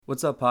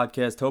What's up,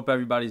 podcast? Hope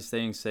everybody's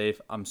staying safe.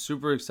 I'm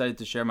super excited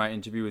to share my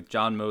interview with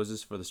Jon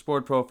Mozes for the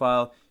Sport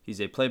Profile. He's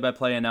a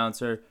play-by-play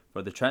announcer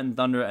for the Trenton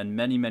Thunder and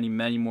many, many,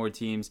 many more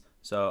teams.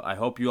 So I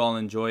hope you all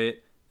enjoy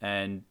it,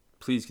 and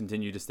please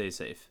continue to stay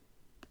safe.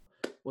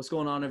 What's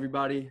going on,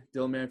 everybody?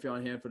 Dylan Manfield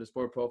on hand for the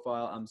Sport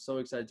Profile. I'm so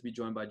excited to be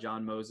joined by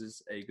Jon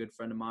Mozes, a good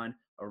friend of mine,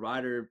 a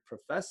Rider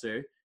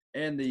professor,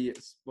 and the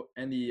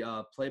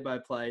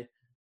play-by-play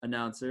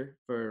announcer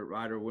for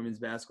Rider women's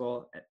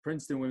basketball at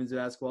Princeton women's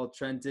basketball,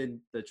 Trenton,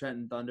 the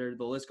Trenton Thunder.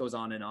 The list goes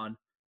on and on.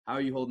 How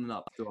are you holding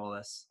up through all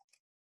this?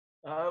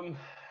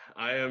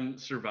 I am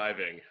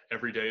surviving.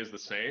 Every day is the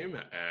same,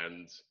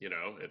 and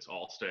it's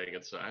all staying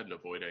inside and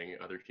avoiding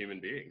other human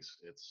beings.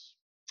 It's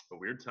a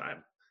weird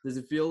time. Does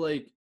it feel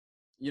like,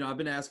 I've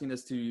been asking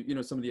this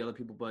to, some of the other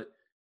people, but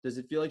does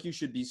it feel like you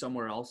should be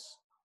somewhere else?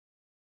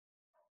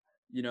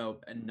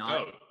 And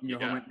not in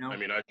your home right now? I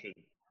mean, I should.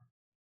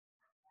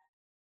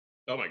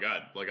 Oh my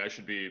God! Like, I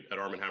should be at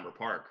Arm & Hammer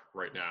Park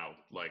right now,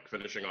 like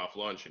finishing off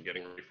lunch and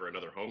getting ready for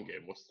another home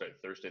game. What's today?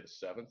 Thursday the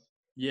 7th.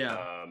 Yeah.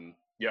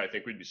 I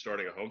think we'd be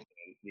starting a homestand.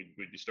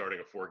 We'd be starting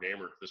a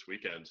 4-gamer this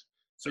weekend.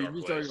 So you'd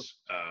be starting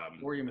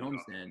a 4-game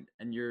homestand,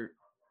 and you're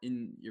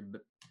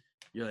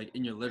like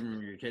in your living room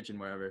or your kitchen,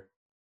 wherever.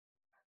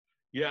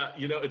 Yeah,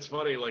 it's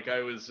funny. Like,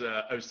 I was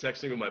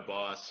texting with my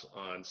boss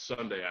on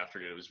Sunday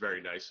afternoon. It was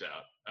very nice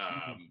out.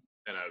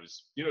 And I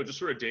was, just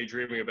sort of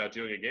daydreaming about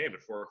doing a game at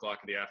 4:00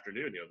 in the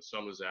afternoon. The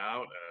sun was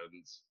out,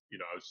 and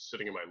I was just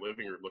sitting in my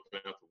living room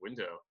looking out the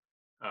window.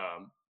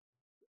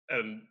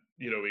 And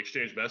we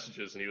exchanged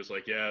messages, and he was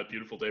like, "Yeah,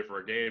 beautiful day for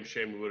a game.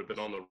 Shame we would have been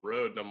on the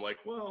road." And I'm like,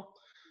 "Well,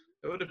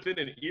 it would have been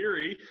in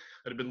Erie.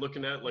 I'd have been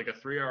looking at like a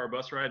 3-hour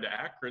bus ride to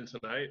Akron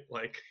tonight.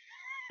 Like,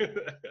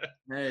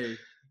 hey,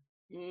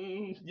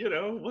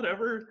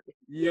 whatever.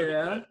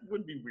 Yeah, that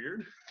would be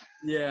weird.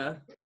 Yeah,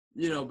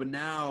 but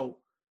now."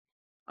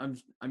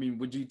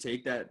 Would you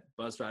take that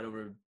bus ride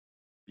over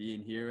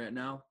being here right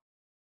now?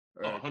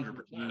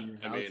 100%.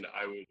 I mean,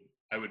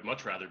 I would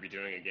much rather be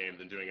doing a game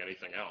than doing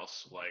anything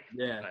else. Like,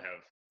 yeah. I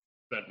have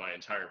spent my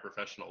entire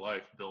professional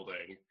life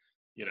building,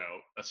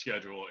 a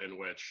schedule in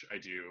which I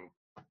do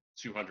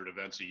 200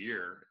 events a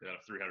year,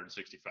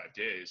 365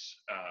 days.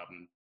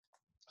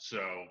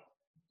 So,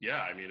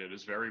 yeah, I mean, it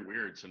is very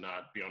weird to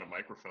not be on a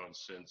microphone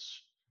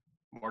since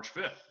March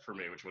 5th for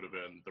me, which would have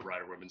been the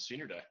Rider Women's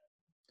Senior Day.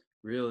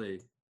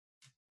 Really?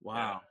 Wow.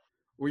 Yeah.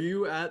 Were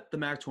you at the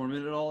MAC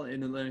tournament at all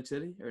in Atlantic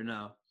City or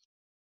no?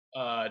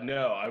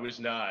 No, I was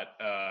not.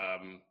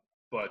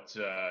 But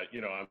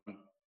I'm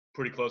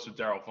pretty close with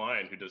Daryl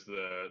Fine, who does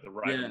the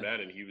Rider Men,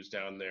 and he was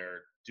down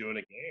there doing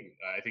a game.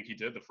 I think he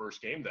did the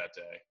first game that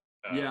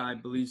day. Yeah, I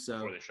believe so.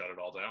 Before they shut it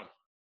all down.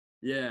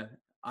 Yeah,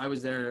 I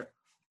was there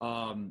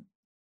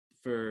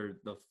for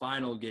the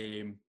final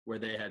game where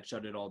they had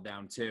shut it all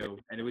down too,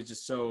 and it was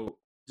just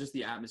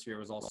the atmosphere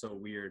was all so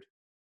weird.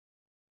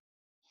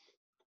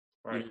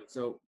 Right.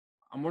 So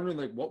I'm wondering,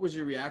 like, what was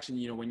your reaction,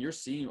 when you're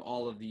seeing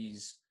all of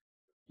these,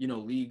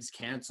 leagues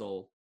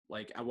cancel?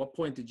 Like, at what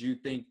point did you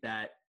think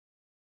that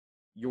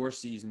your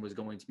season was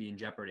going to be in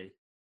jeopardy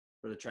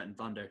for the Trenton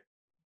Thunder?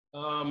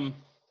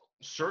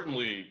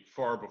 Certainly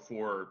far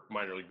before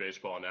minor league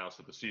baseball announced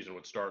that the season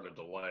would start in a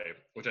delay,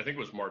 which I think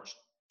was March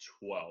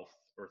 12th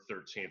or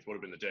 13th, would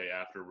have been the day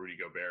after Rudy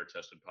Gobert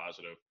tested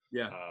positive.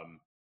 Yeah.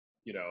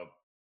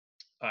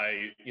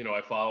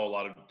 I follow a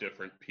lot of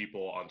different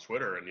people on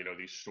Twitter, and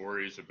these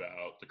stories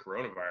about the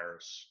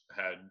coronavirus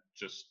had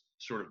just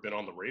sort of been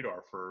on the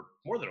radar for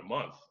more than a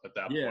month at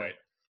that point.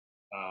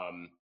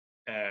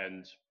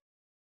 And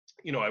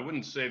I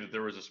wouldn't say that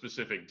there was a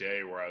specific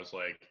day where I was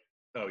like,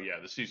 oh yeah,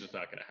 the season's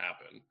not going to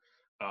happen.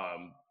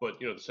 But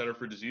the Center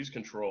for Disease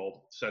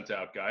Control sent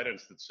out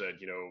guidance that said,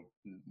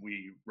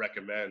 we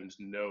recommend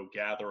no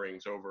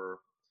gatherings over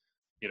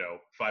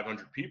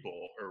 500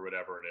 people or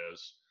whatever it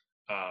is.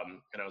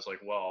 And I was like,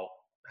 well,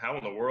 how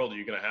in the world are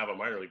you going to have a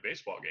minor league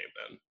baseball game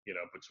then?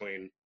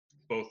 Between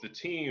both the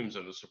teams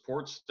and the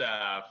support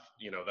staff,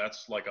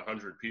 that's like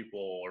 100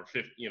 people or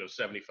 50,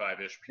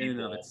 75-ish people in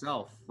and of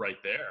itself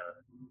right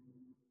there.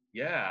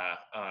 Yeah.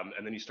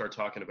 And then you start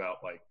talking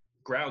about like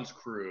grounds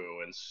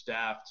crew and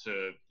staff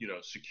to,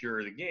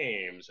 secure the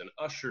games and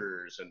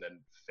ushers and then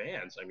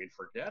fans. I mean,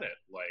 forget it.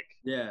 Like,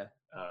 yeah.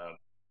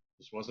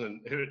 This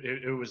wasn't,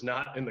 it was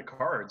not in the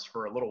cards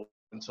for a little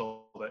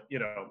until that,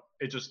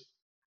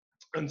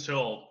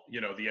 until the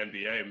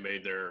NBA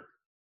made their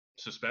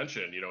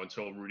suspension,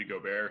 until Rudy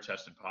Gobert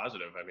tested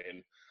positive. I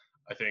mean,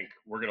 I think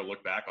we're going to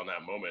look back on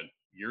that moment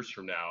years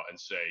from now and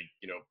say,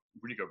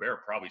 Rudy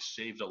Gobert probably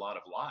saved a lot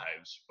of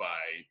lives by,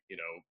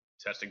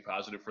 testing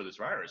positive for this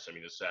virus. I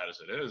mean, as sad as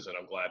it is, and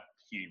I'm glad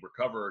he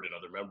recovered, and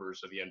other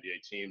members of the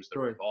NBA teams that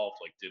were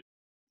involved, like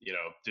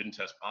didn't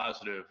test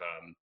positive.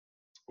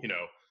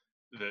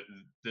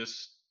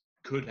 This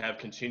could have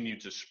continued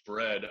to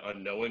spread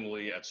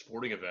unknowingly at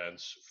sporting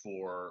events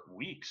for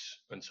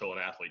weeks until an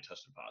athlete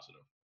tested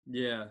positive.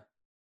 Yeah.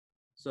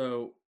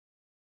 So,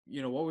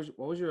 what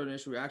was your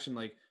initial reaction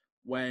like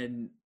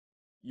when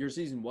your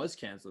season was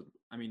canceled?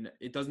 I mean,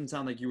 it doesn't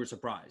sound like you were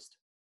surprised.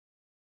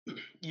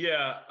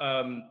 Yeah.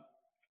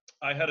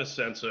 I had a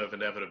sense of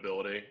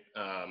inevitability,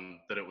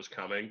 that it was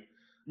coming.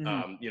 Hmm.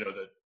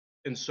 That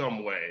in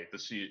some way,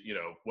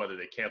 whether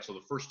they cancel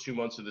the first 2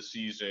 months of the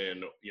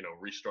season,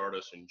 restart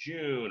us in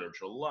June or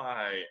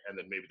July, and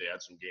then maybe they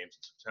add some games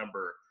in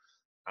September.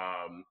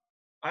 Um,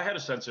 I had a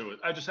sense it was.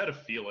 I just had a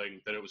feeling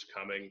that it was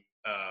coming.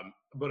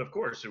 But of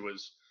course, it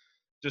was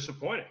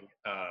disappointing.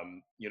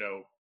 I'm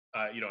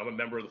a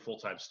member of the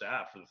full-time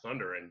staff for the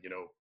Thunder, and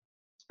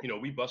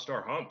we bust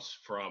our humps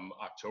from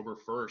October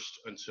 1st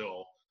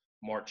until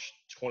March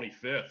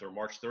 25th or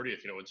March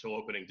 30th, until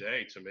opening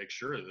day to make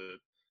sure that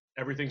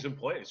everything's in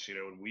place,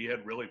 and we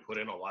had really put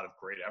in a lot of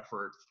great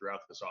effort throughout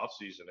this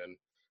offseason, and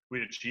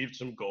we'd achieved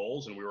some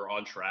goals and we were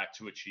on track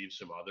to achieve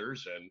some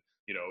others. And,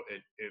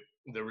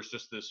 there was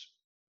just this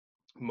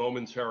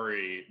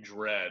momentary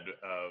dread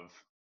of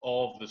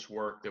all of this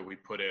work that we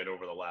put in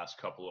over the last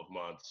couple of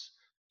months,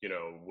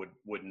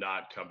 would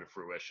not come to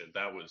fruition.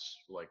 That was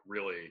like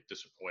really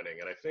disappointing,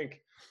 and I think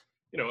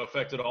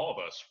affected all of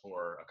us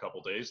for a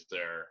couple days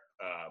there.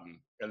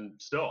 And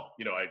still,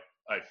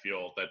 I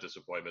feel that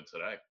disappointment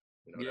today.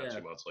 Now Yeah.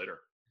 2 months later.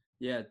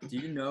 Yeah. Do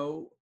you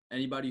know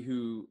anybody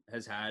who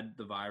has had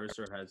the virus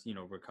or has,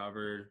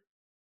 recovered,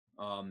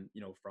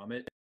 from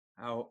it?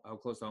 How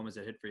close to home has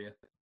it hit for you? If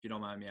you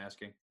don't mind me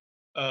asking.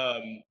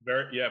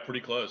 Yeah,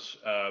 pretty close.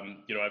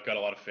 I've got a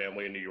lot of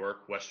family in New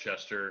York,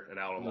 Westchester, and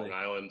out on Long Really?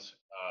 Island.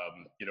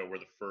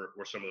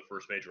 Where some of the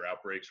first major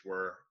outbreaks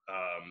were.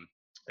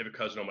 I have a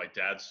cousin on my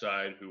dad's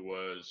side who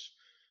was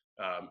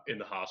in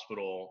the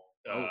hospital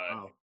Oh,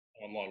 wow.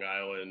 on Long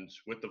Island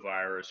with the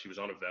virus. He was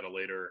on a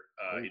ventilator.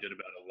 Oh, He did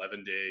about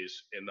 11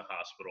 days in the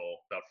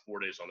hospital, about 4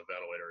 days on the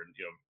ventilator,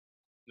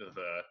 and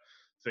the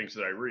things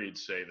that I read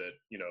say that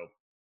yeah.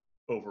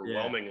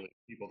 overwhelmingly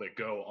people that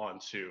go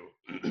onto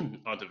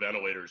onto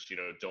ventilators,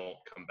 don't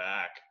come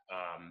back.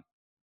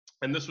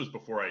 And this was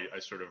before I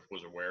sort of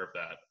was aware of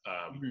that.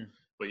 Mhm.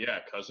 But yeah,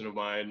 a cousin of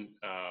mine,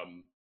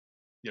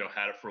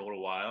 had it for a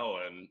little while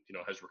and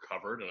has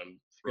recovered, and I'm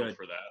thrilled Good.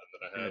 for that.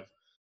 And then I have Good.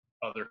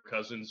 other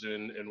cousins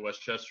in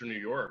Westchester, New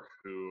York,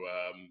 who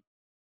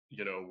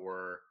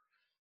were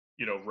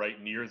right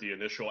near the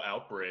initial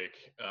outbreak,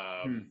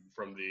 Mhm.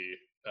 from the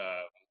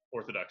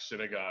Orthodox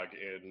synagogue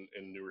in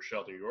New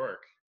Rochelle, New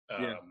York.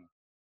 Yeah. Um,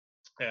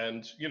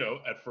 and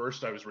at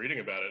first I was reading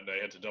about it and I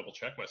had to double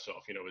check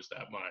myself. Is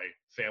that my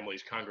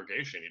family's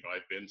congregation?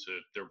 I've been to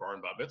their bar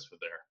and bat mitzvah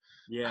there.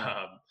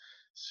 Yeah.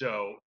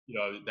 So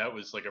that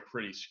was like a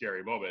pretty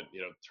scary moment.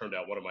 Turned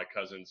out one of my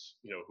cousins,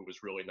 who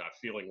was really not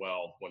feeling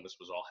well when this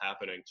was all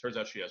happening. Turns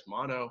out she has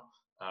mono,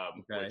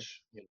 Okay.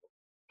 which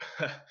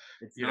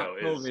It's you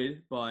not know is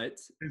COVID, but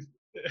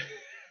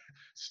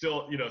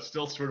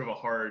still sort of a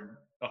hard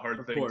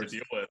of thing to course,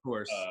 deal with. of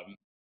course.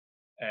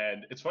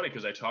 And it's funny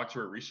because I talked to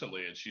her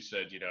recently and she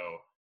said,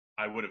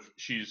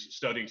 she's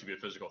studying to be a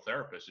physical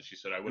therapist. And she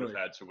said, I would have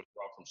Really. had to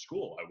withdraw from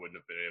school. I wouldn't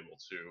have been able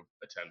to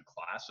attend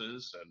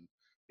classes. And,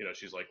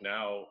 she's like,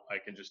 now I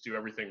can just do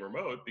everything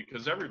remote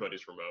because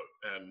everybody's remote.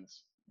 And,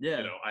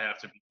 Yeah. I have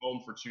to be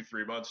home for 2,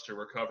 3 months to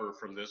recover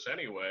from this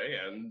anyway.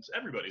 And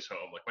everybody's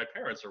home. Like my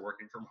parents are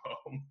working from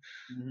home.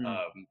 Hmm.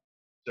 Um,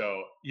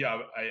 so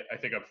yeah, I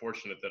think I'm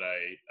fortunate that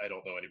I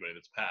don't know anybody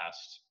that's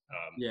passed.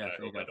 Yeah. And I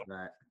Thank hope I God don't. for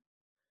that.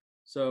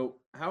 So,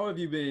 how have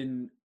you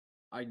been,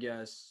 I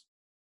guess,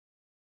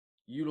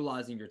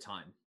 utilizing your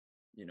time?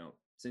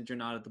 Since you're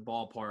not at the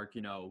ballpark,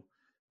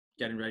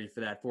 getting ready for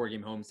that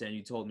 4-game homestand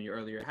you told me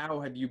earlier. How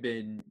have you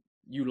been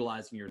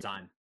utilizing your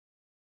time?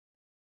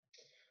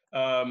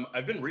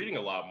 I've been reading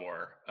a lot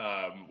more,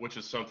 which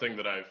is something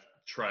that I've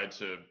tried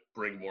to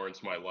bring more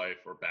into my life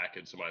or back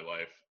into my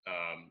life,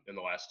 in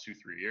the last 2,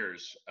 3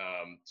 years.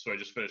 So I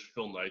just finished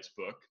Phil Knight's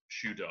book,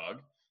 Shoe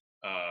Dog,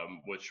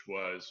 which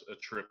was a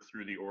trip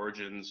through the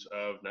origins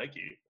of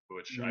Nike,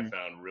 which I Hmm.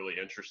 found really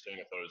interesting.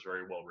 I thought it was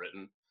very well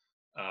written.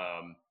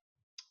 Um,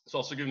 it's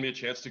also given me a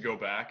chance to go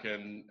back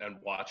and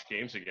watch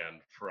games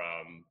again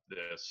from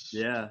this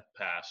Yeah.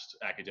 past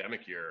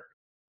academic year.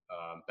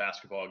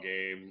 Basketball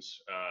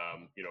games,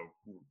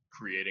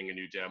 creating a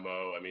new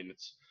demo. I mean,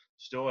 it's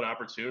still an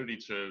opportunity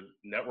to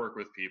network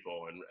with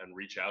people and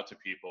reach out to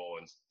people.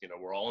 And,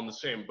 we're all in the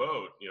same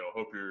boat.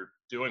 Hope you're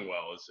doing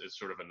well is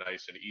sort of a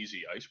nice and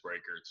easy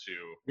icebreaker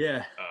to,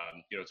 Yeah.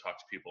 talk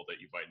to people that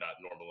you might not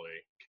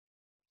normally.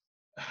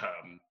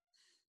 Um,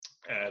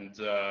 and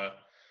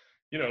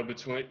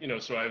between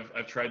so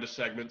I've tried to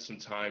segment some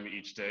time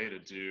each day to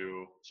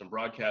do some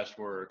broadcast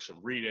work, some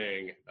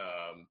reading,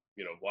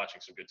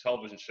 watching some good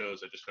television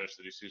shows. I just finished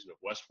the new season of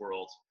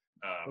Westworld,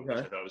 which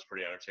Okay. I thought was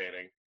pretty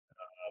entertaining.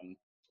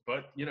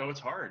 But it's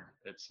hard.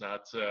 It's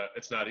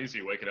not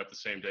easy waking up the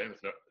same day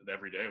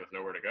every day with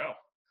nowhere to go.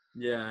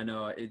 Yeah, I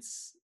know.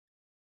 It's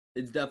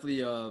definitely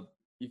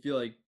you feel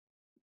like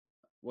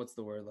what's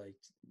the word, like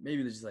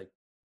maybe there's just like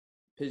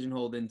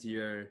pigeonholed into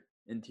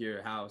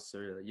your house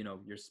or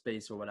your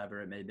space or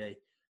whatever it may be.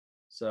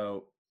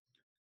 So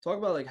talk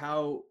about like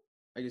how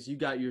I guess you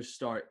got your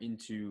start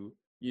into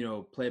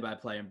play by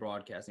play and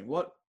broadcasting.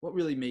 What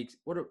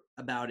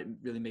about it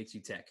really makes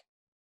you tick?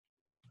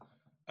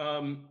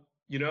 Um,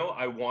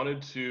 I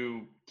wanted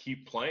to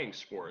keep playing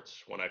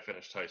sports when I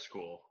finished high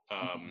school.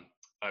 Mhm.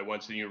 I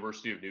went to the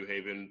University of New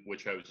Haven,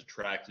 which I was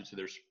attracted to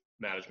their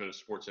management of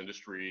sports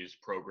industries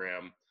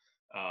program.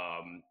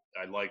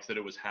 I liked that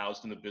it was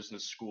housed in the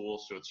business school,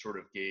 so it sort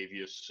of gave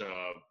you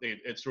some.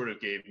 It sort of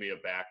gave me a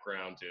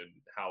background in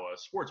how a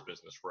sports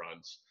business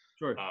runs,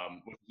 Sure.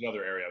 which is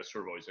another area I was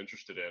sort of always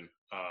interested in.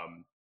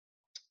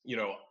 You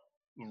know,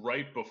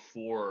 right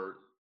before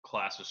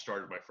classes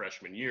started my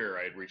freshman year,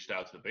 I had reached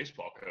out to the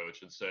baseball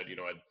coach and said,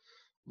 I'd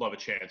love a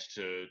chance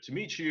to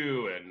meet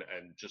you and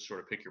just sort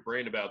of pick your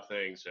brain about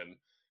things. And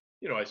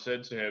I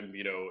said to him,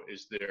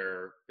 is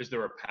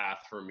there a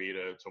path for me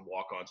to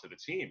walk onto the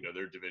team?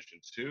 They're Division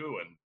II,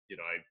 and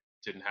I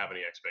didn't have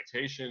any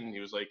expectation. He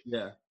was like,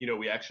 Yeah.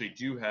 we actually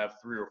do have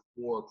 3 or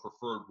 4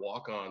 preferred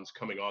walk-ons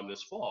coming on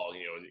this fall.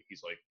 And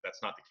he's like,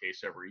 that's not the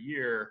case every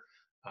year.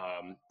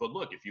 But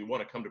look, if you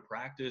want to come to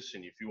practice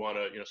and if you want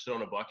to, sit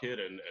on a bucket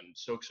and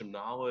soak some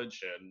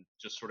knowledge and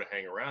just sort of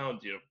hang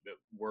around,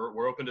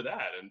 we're open to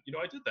that. And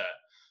I did that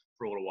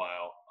for a little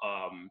while.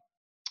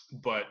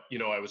 But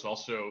I was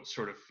also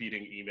sort of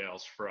feeding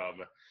emails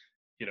from,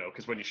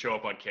 because when you show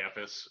up on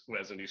campus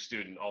as a new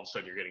student, all of a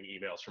sudden you're getting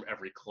emails from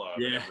every club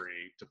and Yeah.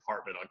 every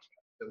department on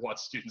campus that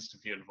wants students to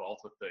be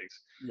involved with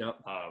things. Yep.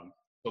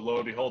 But lo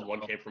and behold, one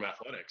came from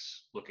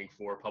athletics looking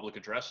for public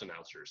address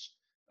announcers.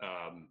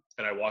 And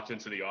I walked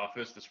into the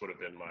office. This would have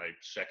been my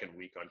second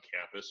week on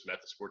campus,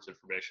 met the sports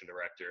information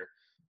director.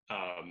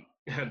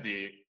 And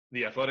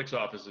the athletics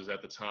offices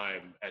at the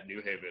time at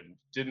New Haven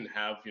didn't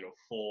have,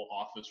 full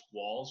office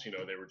walls.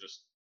 They were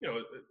just,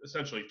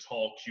 essentially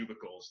tall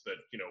cubicles that,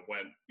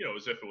 went,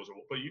 as if it was,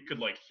 but you could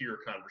like hear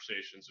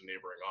conversations in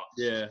neighboring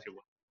offices Yeah. if you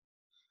look.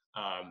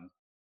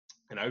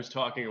 And I was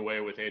talking away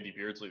with Andy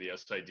Beardsley, the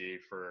SID,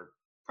 for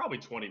probably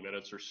 20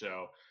 minutes or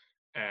so.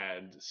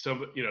 And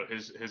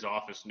his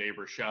office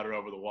neighbor shouted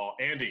over the wall,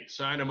 "Andy,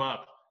 sign him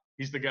up.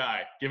 He's the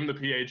guy. Give him the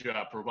PA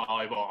job for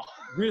volleyball."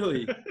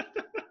 Really?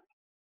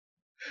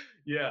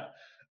 Yeah.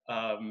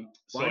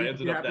 So Why I did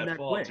ended it up happen that that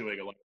fall quick? doing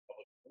a lot of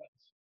public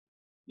events.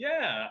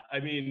 Yeah. I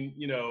mean,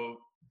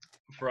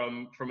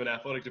 from an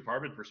athletic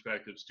department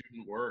perspective,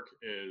 student work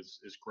is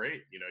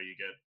great. You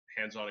get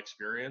hands-on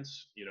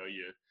experience. You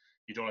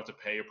don't have to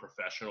pay a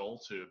professional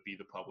to be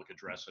the public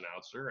address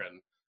announcer, and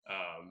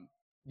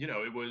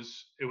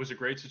it was a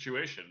great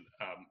situation.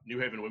 New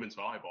Haven women's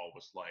volleyball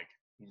was like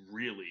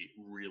really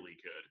really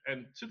good,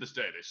 and to this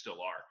day they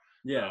still are.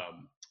 Yeah.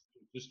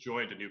 Just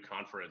joined a new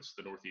conference,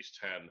 the Northeast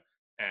 10,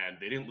 and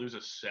they didn't lose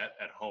a set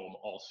at home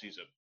all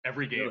season.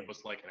 Every game Really?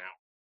 was like an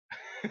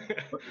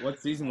hour. What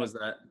season was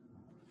that?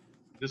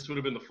 This would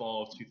have been the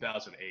fall of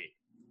 2008.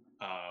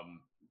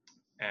 Um,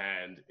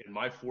 and in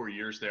my 4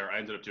 years there, I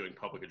ended up doing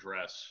public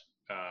address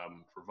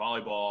for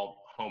volleyball,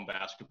 home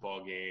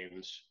basketball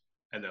games,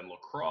 and then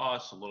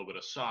lacrosse, a little bit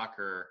of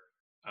soccer.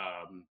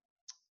 Um,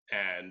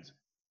 and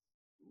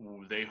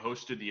they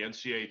hosted the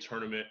NCAA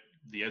tournament,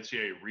 the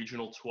NCAA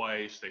regional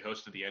twice. They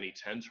hosted the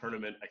NE10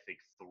 tournament, I think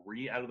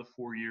 3 out of the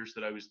 4 years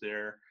that I was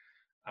there.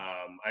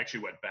 I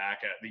actually went back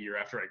at the year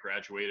after I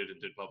graduated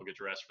and did public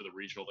address for the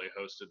regional they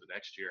hosted the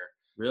next year.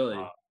 Really?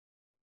 Uh,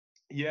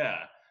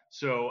 yeah.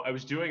 So I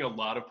was doing a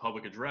lot of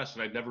public address,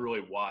 and I'd never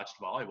really watched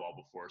volleyball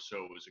before.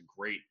 So it was a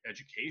great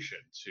education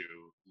to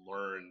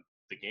learn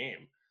the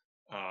game.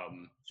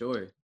 Um,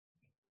 Sure.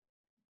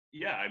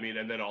 yeah, I mean,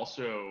 and then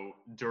also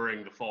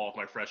during the fall of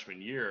my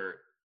freshman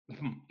year,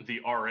 the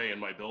RA in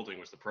my building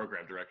was the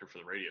program director for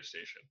the radio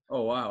station.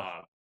 Oh, wow.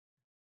 Uh,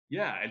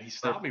 yeah, and he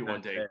stopped me Perfect one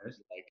match day. He there.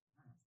 was like,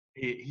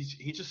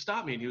 he just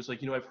stopped me and he was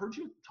like, I've heard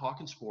you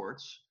talking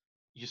sports.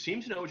 You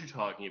seem to know what you're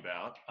talking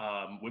about.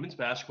 Women's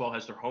basketball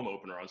has their home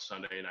opener on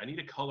Sunday, and I need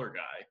a color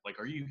guy. Like,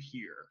 are you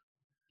here?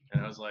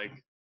 And I was like,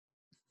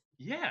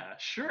 yeah,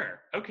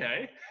 sure,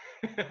 okay.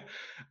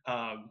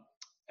 um,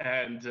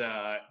 and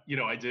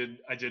I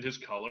did his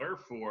color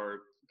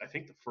for I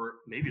think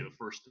maybe the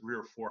first 3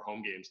 or 4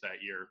 home games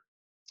that year.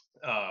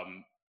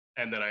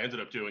 And then I ended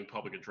up doing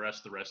public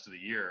address the rest of the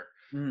year.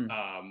 Mm.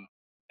 Um,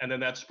 and then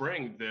that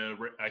spring,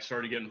 I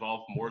started to get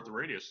involved more at the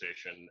radio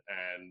station,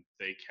 and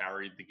they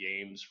carried the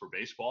games for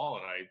baseball,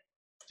 and I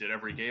did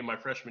every game my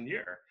freshman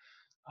year.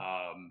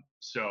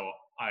 So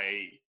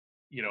I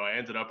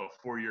ended up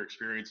a 4-year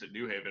experience at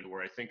New Haven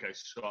where I think I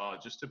saw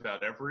just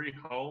about every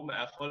home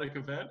athletic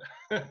event.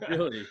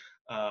 Really?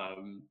 I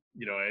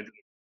ended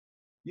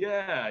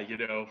yeah,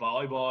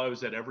 volleyball, I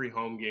was at every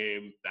home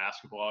game.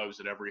 Basketball, I was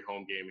at every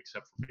home game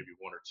except for maybe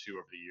 1 or 2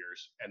 over the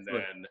years. And Sure.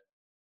 then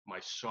my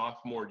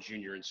sophomore,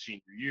 junior, and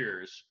senior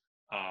years,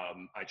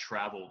 I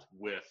traveled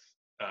with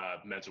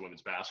men's and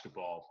women's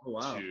basketball Oh,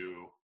 wow.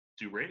 to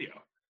do radio.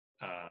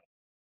 Uh,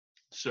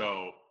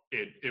 so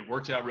it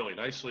worked out really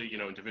nicely.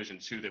 In Division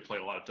II, they play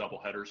a lot of double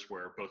headers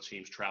where both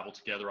teams travel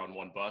together on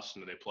one bus,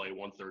 and then they play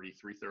 1:30,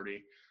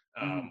 3:30.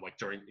 Mm. Like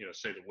during,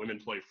 say the women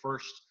play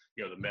first,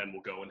 the men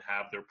will go and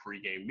have their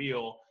pregame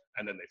meal,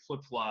 and then they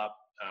flip flop.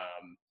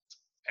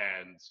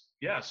 And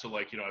yeah, so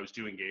like, I was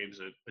doing games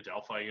at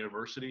Adelphi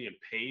University and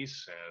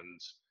Pace,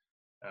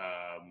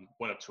 and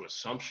went up to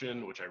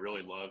Assumption, which I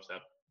really loved.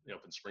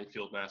 up in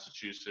Springfield,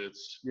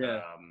 Massachusetts.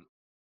 Yeah.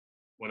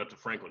 Went up to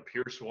Franklin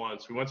Pierce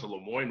once. We went to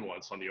Lemoyne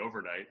once on the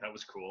overnight. That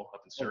was cool,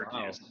 up in Oh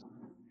wow. Syracuse.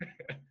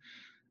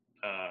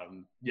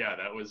 Yeah,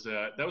 that was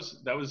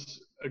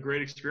a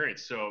great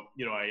experience. So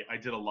I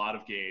did a lot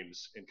of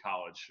games in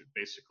college,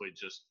 basically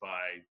just by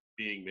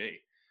being me,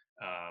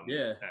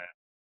 Yeah. and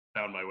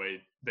found my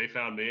way. They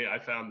found me, I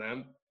found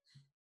them,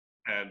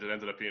 and it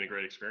ended up being a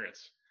great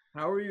experience.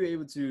 How are you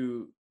able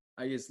to,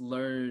 I guess,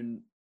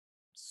 learn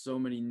so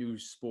many new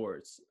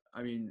sports?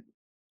 I mean,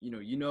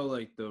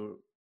 like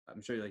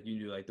I'm sure like you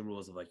do like the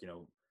rules of like,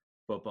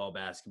 football,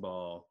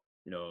 basketball,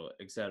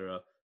 etc.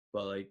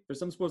 But like for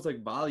some sports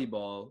like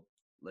volleyball,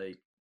 like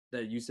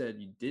that you said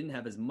you didn't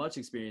have as much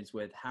experience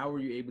with, how were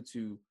you able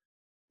to,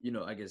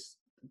 I guess,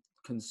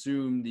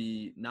 consume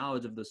the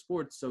knowledge of the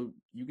sport so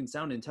you can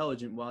sound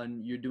intelligent while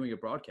you're doing a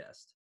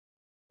broadcast?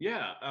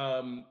 Yeah,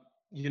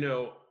 you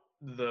know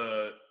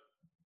the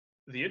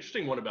the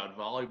interesting one about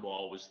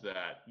volleyball was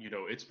that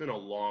it's been a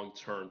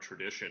long-term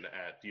tradition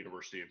at the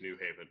University of New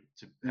Haven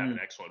to have an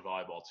Mm, excellent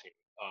volleyball team.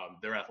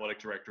 Their athletic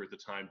director at the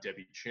time,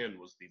 Debbie Chin,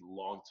 was the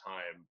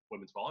longtime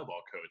women's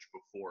volleyball coach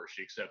before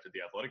she accepted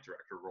the athletic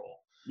director role.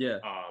 yeah.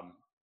 Um,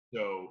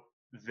 so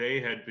they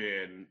had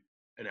been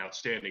an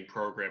outstanding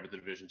program at the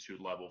Division II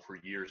level for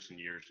years and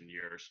years and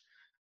years.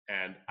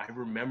 And I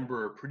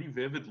remember pretty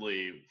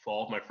vividly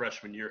fall of my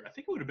freshman year. I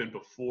think it would have been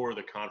before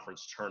the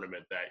conference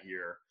tournament that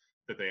year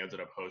that they ended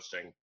up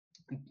hosting.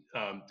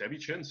 Debbie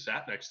Chin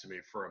sat next to me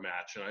for a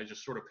match, and I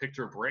just sort of picked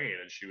her brain,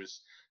 and she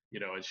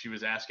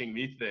was asking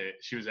me, do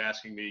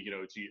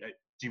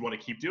you want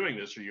to keep doing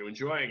this? Are you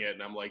enjoying it?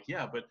 And I'm like,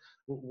 yeah, but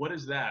what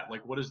is that?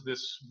 Like, what does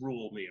this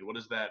rule mean? What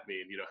does that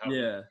mean?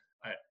 Yeah.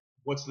 I,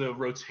 what's the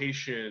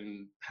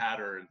rotation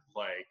pattern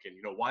like? And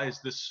why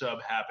is this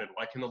sub happen?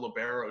 Why can the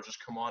libero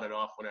just come on and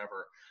off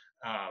whenever?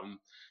 Um,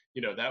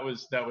 that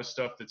was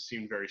stuff that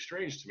seemed very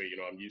strange to me.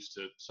 I'm used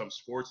to some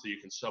sports that you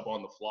can sub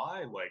on the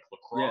fly, like Yeah.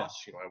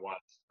 lacrosse.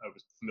 I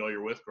was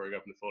familiar with growing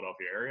up in the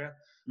Philadelphia area.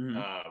 Hmm.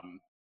 Um,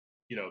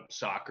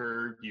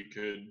 Soccer, you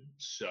could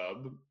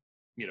sub,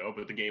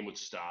 but the game would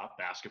stop.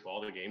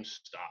 Basketball, the game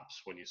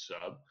stops when you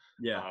sub.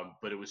 Yeah.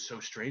 But it was so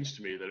strange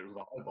to me that in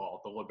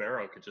volleyball, the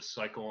libero could just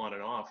cycle on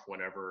and off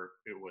whenever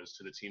it was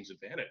to the team's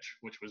advantage,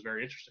 which was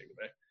very interesting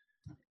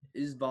to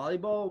me. Is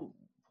volleyball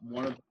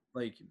one of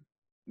like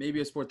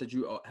maybe a sport that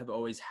you have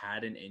always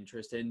had an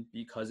interest in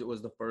because it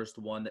was the first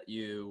one that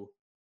you,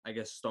 I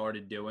guess,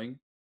 started doing?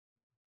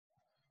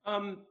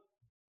 Um,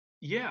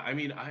 yeah, I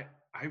mean, I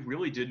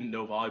really didn't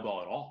know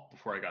volleyball at all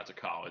before I got to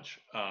college.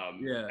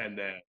 Yeah. And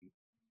then,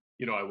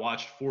 I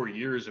watched 4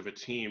 years of a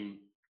team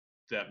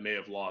that may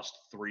have lost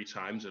three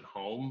times at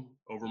home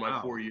over my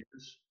Wow. 4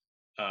 years.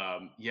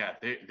 Yeah,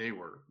 they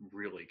were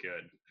really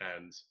good.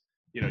 And,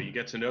 you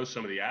get to know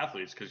some of the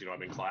athletes because,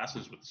 I'm in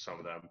classes with some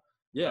of them.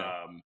 Yeah.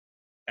 Um,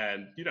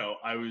 and,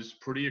 I was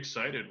pretty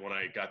excited when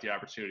I got the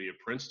opportunity at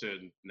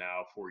Princeton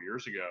now 4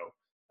 years ago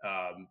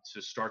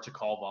to start to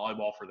call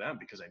volleyball for them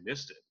because I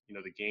missed it.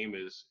 The game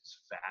is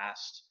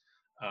fast.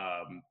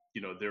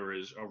 There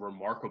is a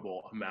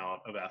remarkable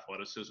amount of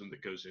athleticism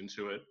that goes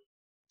into it.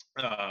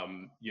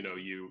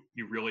 You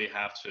really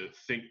have to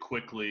think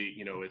quickly.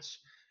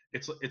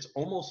 It's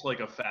almost like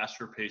a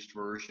faster paced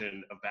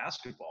version of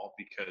basketball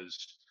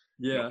because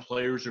Yeah.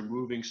 players are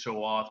moving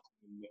so often,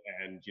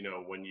 and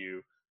when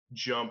you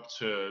jump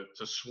to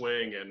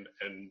swing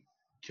and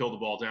kill the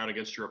ball down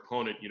against your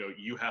opponent,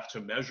 you have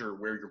to measure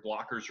where your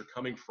blockers are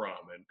coming from,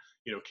 and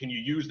can you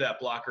use that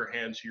blocker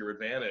hand to your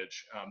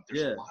advantage?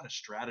 There's a Yeah. lot of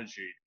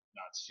strategy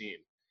not seen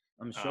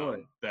I'm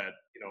sure. that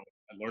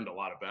I learned a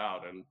lot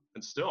about, and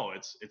still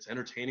it's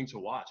entertaining to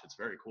watch. It's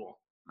very cool.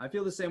 I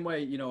feel the same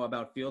way,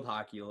 about field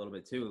hockey a little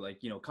bit too.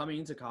 Like, coming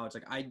into college,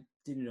 like I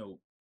didn't know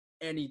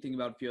anything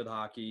about field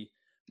hockey.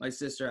 My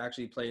sister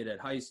actually played in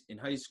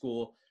high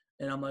school,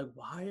 and I'm like,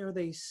 why are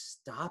they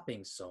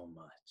stopping so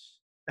much?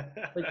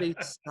 Like they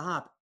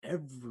stop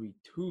every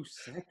 2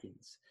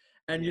 seconds.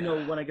 And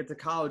Yeah, when I get to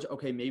college,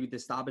 okay, maybe the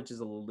stoppage is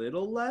a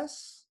little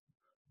less,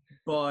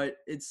 but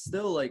it's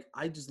still like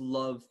I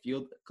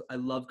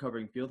love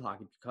covering field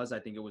hockey because I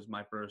think it was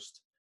my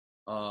first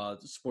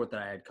sport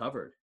that I had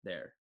covered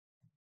there.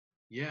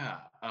 yeah.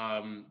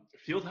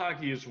 Field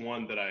hockey is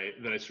one that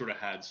I sort of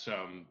had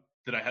some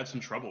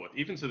trouble with.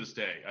 Even to this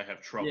day, I have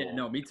Yeah, trouble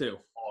no, me too.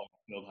 calling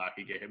a field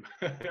hockey game.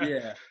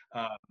 Yeah.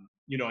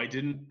 I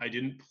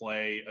didn't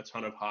play a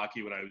ton of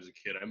hockey when I was a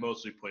kid. I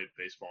mostly played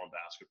baseball and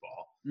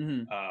basketball.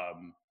 Hmm.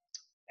 Um,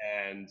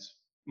 and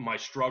my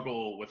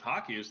struggle with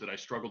hockey is that I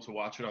struggle to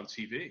watch it on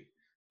TV.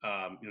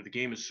 The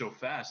game is so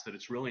fast that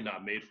it's really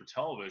not made for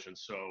television.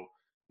 So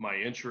my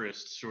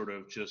interest sort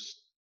of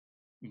just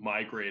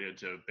migrated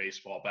to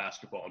baseball,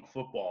 basketball, and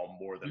football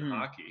more than Hmm.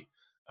 hockey.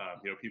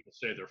 People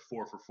say they're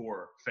 4 for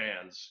 4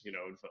 fans,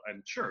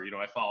 and sure,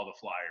 I follow the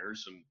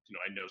Flyers and,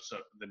 I know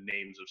the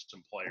names of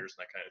some players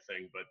and that kind of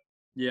thing. But,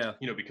 Yeah.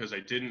 because I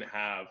didn't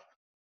have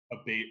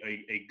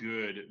a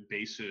good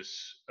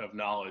basis of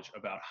knowledge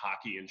about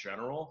hockey in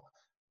general,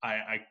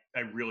 I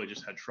really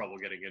just had trouble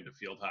getting into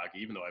field hockey,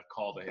 even though I've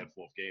called a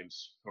handful of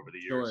games over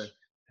the Sure. years.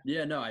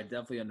 Yeah, no, I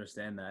definitely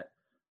understand that.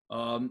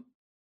 Um,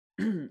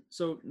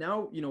 so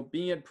now,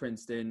 being at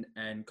Princeton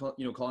and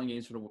calling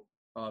games for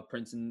the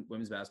Princeton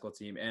women's basketball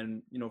team,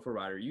 and for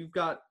Ryder, you've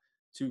got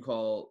to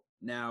call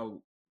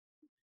now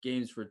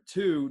games for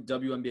two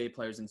WNBA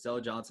players in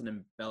Stella Johnson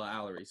and Bella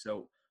Allery.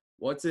 So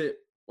what's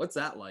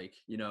that like?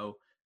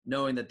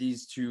 Knowing that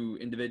these two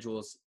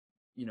individuals,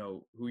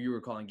 who you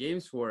were calling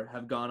games for,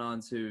 have gone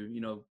on to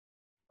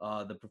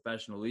the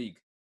professional league.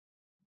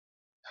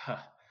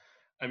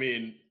 I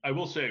mean, I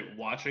will say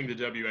watching the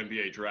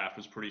WNBA draft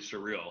was pretty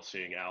surreal,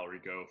 seeing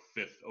Allery go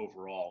 5th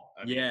overall.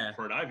 I mean, Yeah,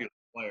 for an Ivy League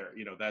player,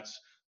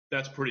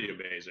 that's pretty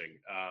amazing.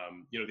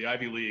 The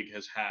Ivy League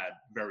has had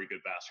very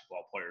good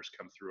basketball players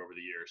come through over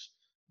the years.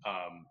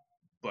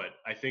 But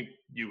I think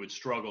you would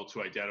struggle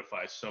to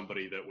identify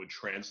somebody that would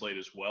translate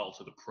as well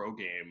to the pro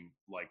game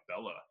like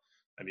Bella.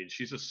 I mean,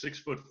 she's a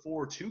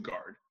 6'4" two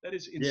guard. That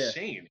is yeah,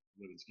 insane in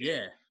the women's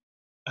yeah,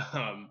 game.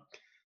 Um,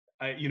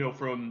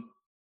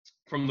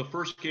 from the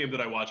first game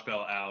that I watched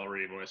Bella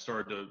Allery, when I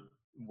started to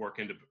work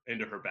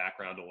into her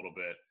background a little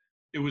bit,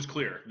 it was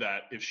clear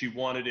that if she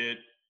wanted it,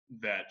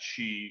 that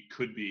she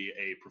could be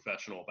a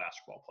professional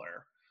basketball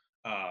player.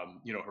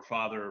 Her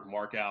father,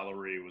 Mark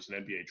Allery, was an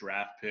NBA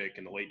draft pick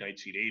in the late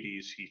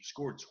 1980s. He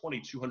scored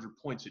 2,200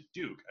 points at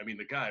Duke. I mean,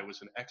 the guy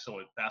was an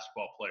excellent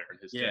basketball player in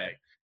his yeah, day.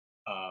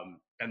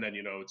 And then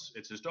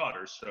it's his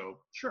daughter, so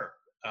sure,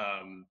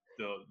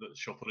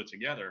 she'll put it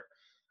together.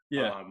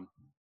 yeah, Um,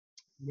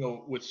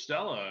 with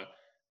Stella,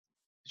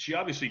 she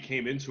obviously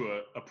came into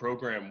a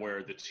program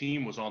where the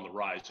team was on the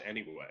rise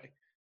anyway.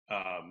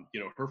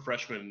 Her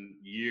freshman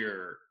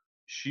year,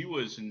 she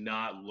was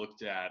not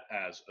looked at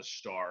as a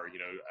star. I'm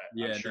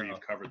yeah. sure No,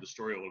 you've covered the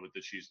story a little bit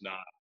that she's not.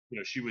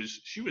 She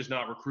was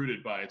not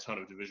recruited by a ton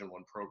of Division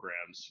One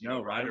programs.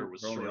 no. Ryder Ryder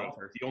was throw me sort of off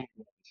her. the only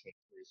one that showed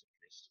serious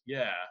interest.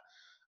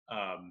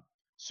 Yeah.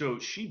 So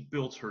she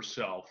built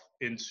herself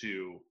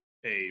into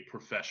a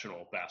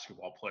professional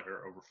basketball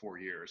player over 4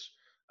 years.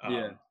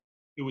 Yeah, Um,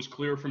 it was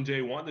clear from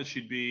day one that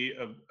she'd be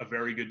a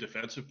very good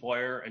defensive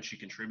player, and she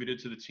contributed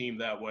to the team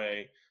that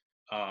way.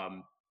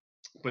 Um,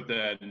 but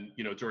then,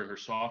 during her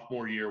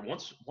sophomore year,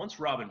 once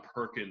Robin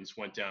Perkins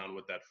went down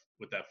with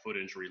that foot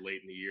injury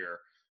late in the year,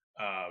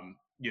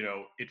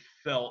 it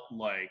felt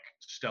like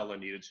Stella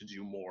needed to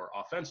do more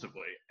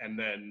offensively. And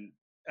then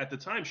at the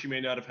time, she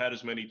may not have had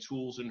as many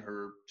tools in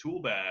her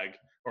tool bag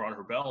or on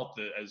her belt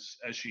as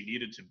she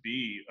needed to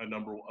be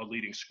a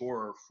leading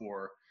scorer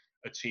for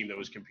a team that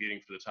was competing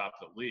for the top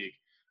of the league.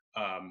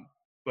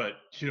 But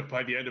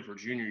by the end of her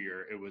junior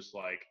year, it was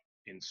like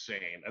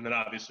insane. And then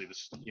obviously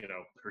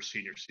her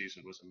senior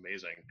season was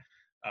amazing.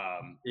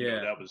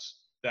 yeah. That was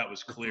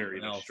That's clear.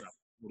 something She else. dropped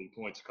 40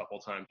 points a couple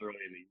of times early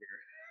in the year.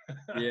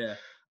 Yeah,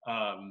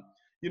 um,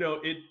 you know,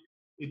 it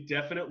it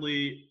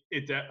definitely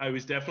I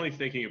was definitely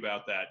thinking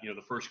about that.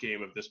 The first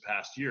game of this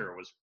past year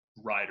was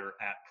Ryder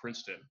at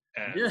Princeton,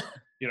 and yeah.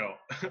 you know,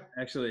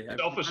 Actually, I forgot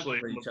selfishly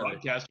for from a each other.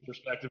 broadcasting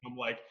perspective, I'm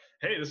like,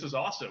 hey, this is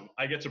awesome.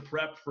 I get to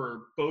prep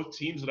for both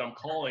teams that I'm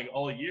calling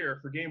all year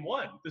for game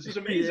one. This is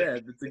amazing. Yeah,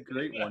 that's a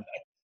great one.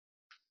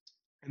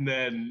 And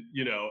then,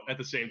 at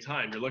the same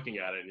time, you're looking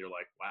at it and you're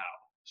like, wow,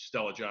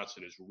 Stella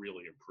Johnson is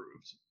really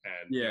improved.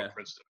 And, Yeah.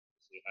 Princeton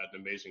had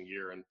an amazing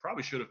year and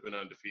probably should have been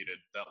undefeated.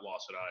 That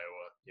loss at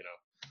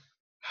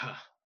Iowa,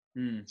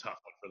 Hmm. tough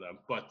one for them.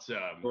 But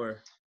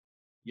Or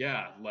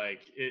yeah,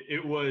 like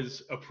it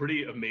was a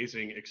pretty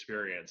amazing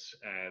experience.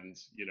 And,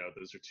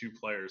 those are two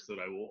players that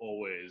I will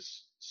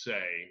always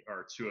say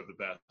are two of the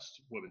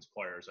best women's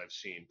players I've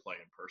seen play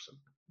in person.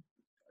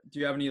 do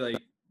you have any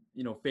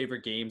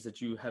favorite games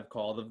that you have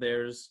called of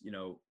theirs?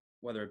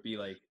 Whether it be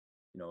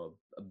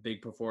a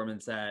big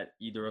performance that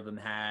either of them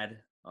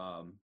had,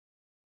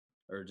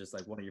 or just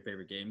like one of your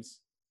favorite games.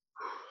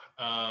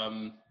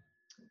 Um,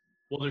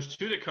 well, there's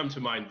two that come to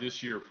mind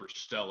this year for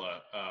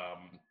Stella.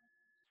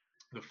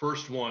 The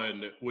first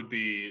one would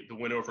be the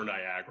win over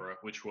Niagara,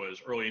 which was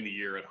early in the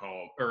year at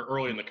home, or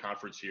early in the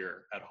conference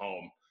year at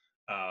home.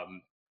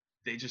 Um,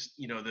 they just,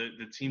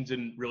 the team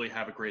didn't really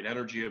have a great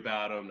energy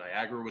about them.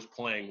 Niagara was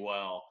playing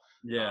well.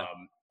 Yeah.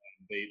 Um,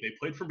 they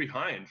played from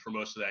behind for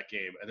most of that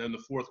game. And then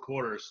the fourth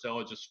quarter,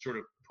 Stella just sort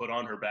of put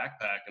on her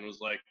backpack and was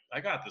like,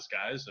 I got this,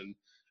 guys. And,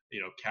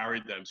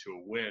 carried them to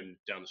a win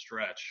down the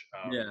stretch,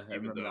 Yeah, I even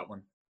remember though that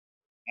one.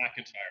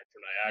 McIntyre for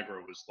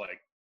Niagara was like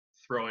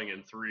throwing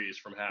in threes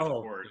from half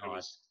Oh court.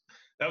 God.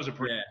 That was a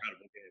pretty Yeah.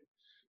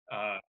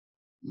 incredible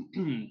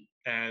game.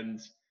 And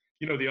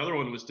the other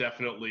one was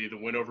definitely the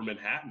win over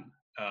Manhattan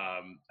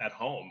at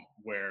home,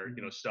 where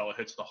Stella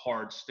hits the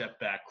hard step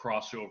back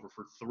crossover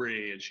for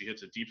three, and she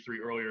hits a deep three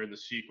earlier in the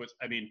sequence.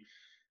 I mean,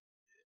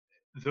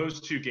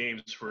 those two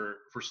games for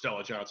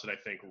Stella Johnson, I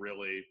think,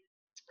 really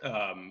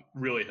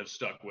have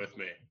stuck with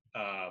me.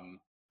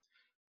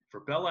 For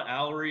Bella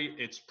Allery,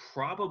 it's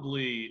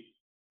probably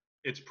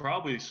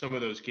some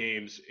of those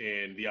games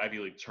in the Ivy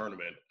League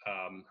tournament.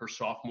 Her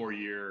sophomore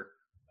year,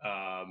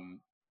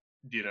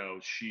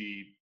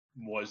 she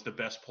was the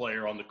best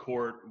player on the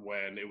court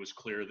when it was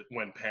clear that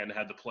when Penn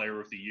had the player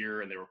of the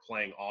year and they were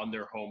playing on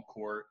their home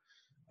court.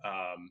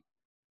 Um,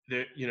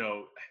 that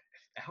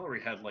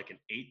Allery had like an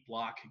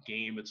 8-block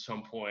game at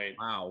some point.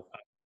 Wow.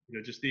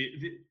 Just the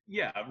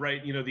yeah,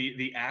 right.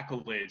 The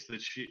accolades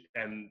that she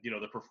and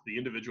the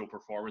individual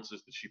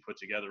performances that she put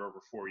together over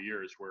 4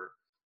 years were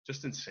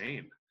just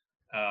insane.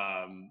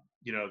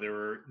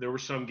 There were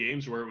some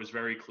games where it was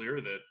very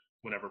clear that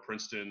whenever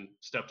Princeton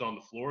stepped on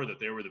the floor,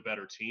 that they were the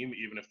better team,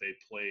 even if they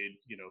played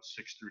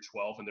 6 through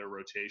 12 in their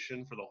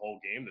rotation for the whole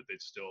game, that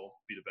they'd still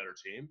be the better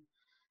team.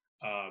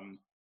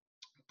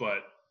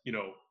 But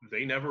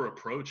they never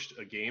approached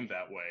a game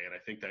that way, and I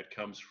think that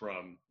comes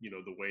from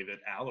the way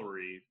that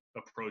Allery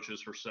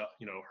approaches herself,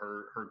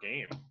 her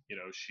game.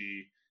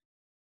 She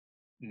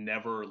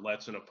never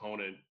lets an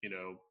opponent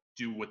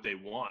do what they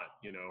want.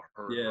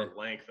 Her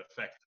length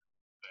affects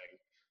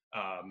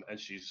everything. And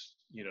she's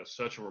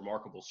such a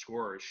remarkable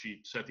scorer.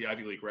 She set the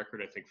Ivy League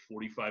record, I think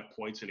 45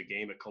 points in a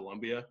game at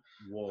Columbia.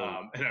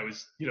 Whoa. And I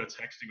was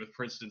texting with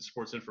Princeton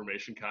sports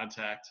information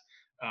contact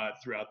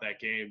throughout that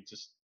game,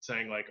 just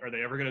saying, like, are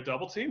they ever going to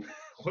double team?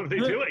 What are they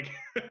doing?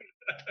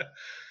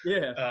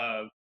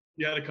 Yeah.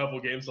 You had a couple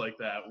games like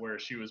that where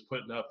she was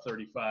putting up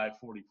 35,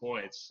 40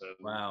 points. And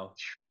Wow.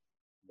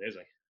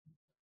 Amazing.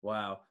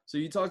 Wow. So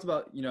you talked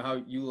about,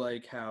 how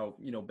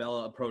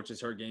Bella approaches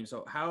her game.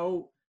 So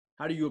how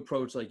do you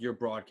approach like your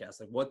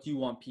broadcast? Like what do you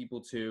want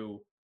people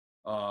to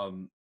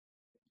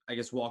I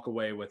guess walk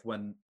away with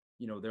when,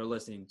 they're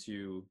listening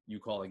to you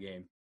call a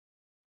game?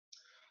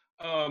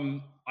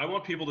 I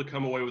want people to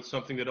come away with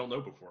something they don't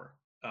know before.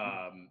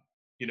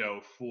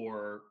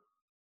 For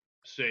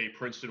say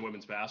Princeton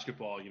women's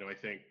basketball, I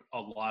think a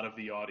lot of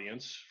the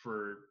audience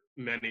for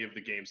many of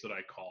the games that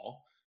I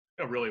call,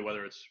 really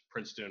whether it's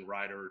Princeton,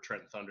 Rider, or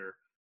Trenton Thunder,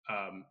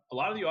 a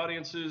lot of the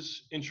audience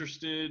is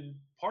interested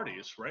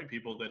parties, right?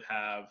 People that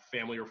have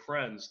family or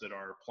friends that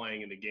are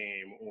playing in the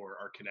game or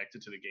are connected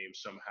to the game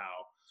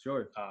somehow.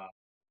 Sure.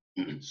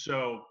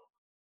 So,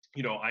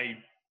 I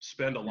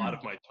spend a lot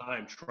of my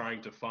time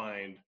trying to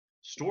find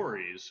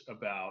stories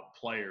about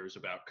players,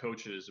 about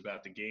coaches,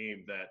 about the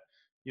game that,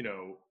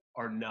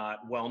 are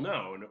not well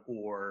known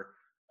or,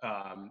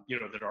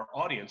 that our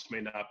audience may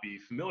not be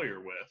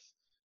familiar with.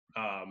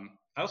 I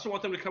also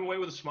want them to come away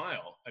with a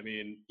smile. I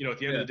mean, at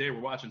the end of the day, we're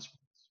watching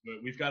sports, but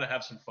we've got to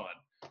have some fun.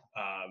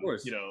 Of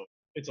course.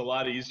 It's a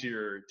lot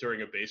easier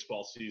during a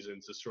baseball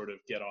season to sort of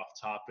get off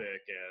topic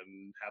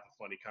and have a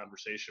funny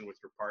conversation with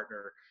your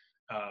partner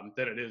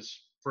than it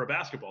is for a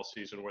basketball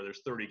season where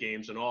there's 30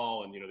 games in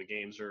all, and the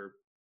games are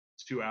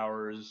 2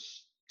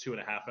 hours,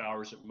 2.5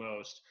 hours at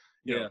most.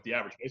 The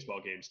average baseball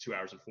game is 2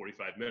 hours and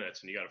 45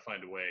 minutes, and you got to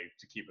find a way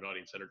to keep an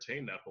audience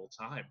entertained that whole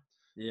time.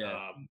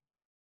 Yeah.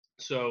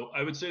 So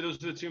I would say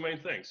those are the two main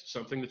things: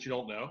 something that you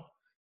don't know,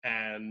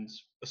 and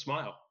a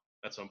smile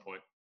at some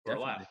point, or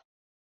Definitely. a laugh.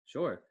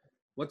 Sure.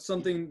 What's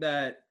something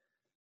that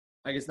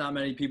I guess not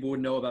many people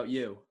would know about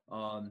you?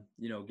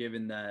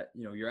 Given that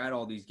you're at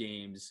all these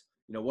games,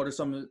 what are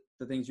some of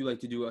the things you like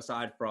to do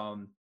aside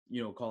from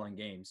calling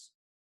games?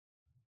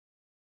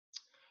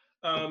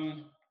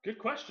 Good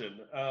question.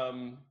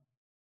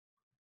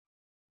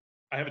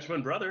 I have a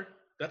twin brother.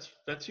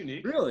 That's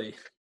unique. Really?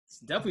 It's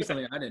definitely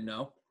something I didn't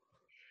know.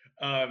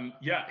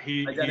 Yeah,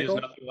 he is Identical?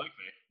 nothing like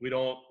me.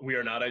 We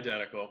are not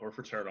identical. We're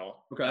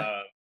fraternal.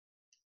 Okay.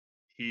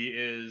 He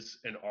is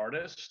an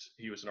artist.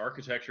 He was an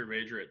architecture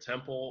major at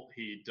Temple.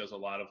 He does a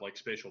lot of like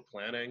spatial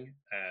planning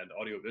and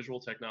audiovisual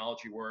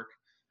technology work.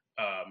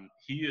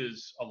 He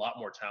is a lot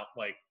more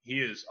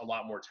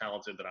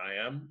talented than I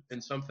am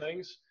in some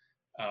things.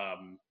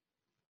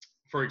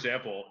 For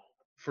example,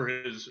 for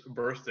his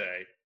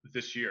birthday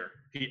this year,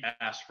 he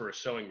asked for a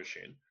sewing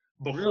machine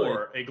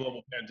before a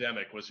global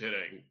pandemic was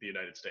hitting the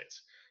United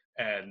States.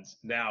 And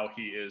now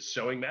he is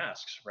sewing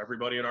masks for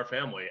everybody in our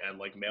family and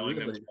like mailing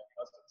them to my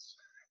cousins.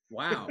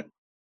 Wow.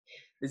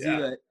 Is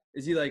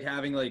he like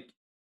having like,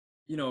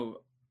 I don't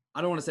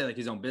want to say like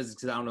his own business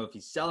because I don't know if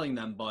he's selling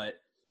them,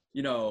 but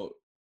I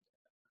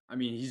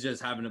mean, he's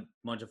just having a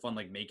bunch of fun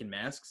like making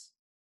masks.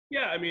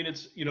 Yeah, I mean,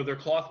 it's they're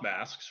cloth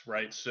masks,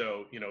 right?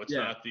 So it's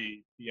not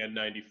the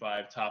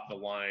N95 top of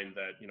the line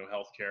that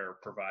healthcare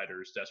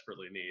providers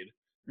desperately need,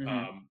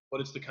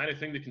 but it's the kind of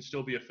thing that can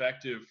still be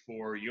effective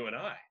for you and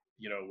I.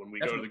 When we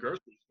go to the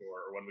grocery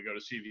store or when we go to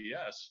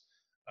CVS.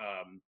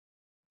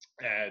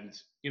 And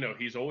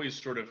he's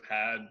always sort of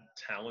had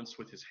talents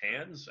with his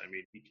hands. I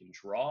mean, he can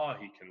draw,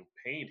 he can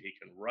paint, he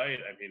can write.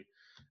 I mean,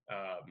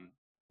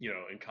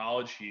 in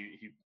college,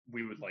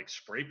 we would like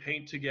spray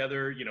paint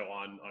together,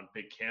 on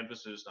big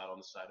canvases, not on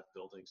the side of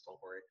buildings. Don't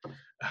worry.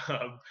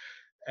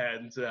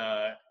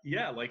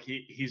 Like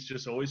he's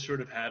just always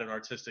sort of had an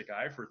artistic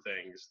eye for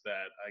things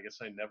that I guess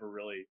I never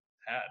really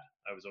had.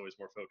 I was always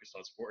more focused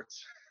on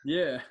sports.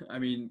 Yeah, I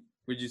mean,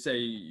 would you say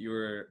you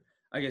were?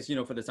 I guess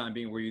for the time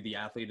being, were you the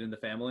athlete in the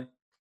family?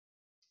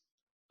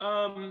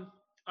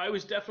 I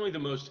was definitely the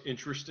most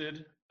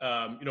interested.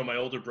 My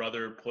older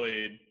brother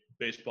played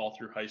baseball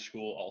through high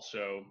school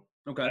also.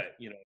 Okay.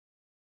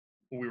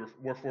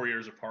 We're 4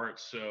 years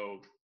apart,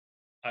 so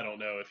I don't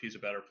know if he's a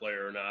better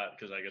player or not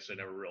because I guess I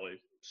never really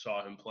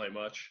saw him play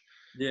much.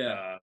 Yeah.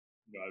 I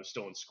was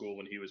still in school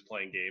when he was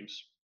playing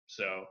games.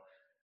 So,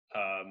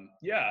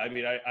 Yeah, I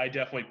mean, I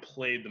definitely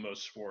played the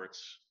most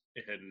sports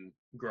in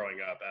growing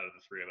up out of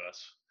the three of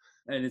us.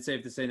 And it's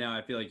safe to say now,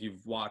 I feel like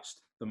you've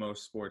watched the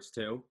most sports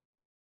too.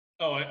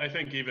 Oh, I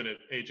think even at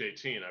age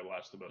 18, I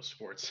watched the most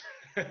sports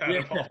out Yeah.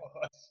 of all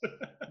of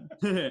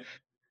us.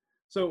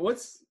 So what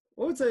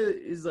would say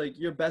is like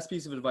your best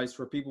piece of advice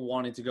for people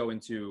wanting to go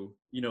into,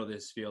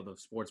 this field of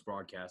sports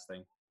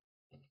broadcasting?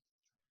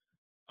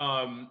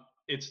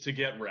 It's to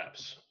get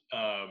reps,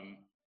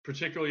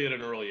 particularly at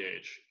an early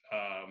age.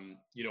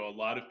 A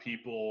lot of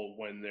people,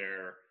 when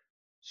they're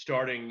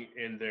starting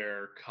in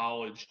their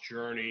college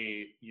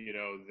journey,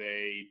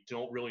 they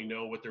don't really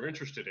know what they're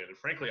interested in. And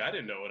frankly, I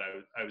didn't know what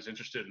I was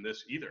interested in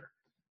this either.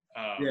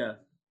 Um, Yeah,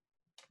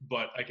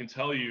 but I can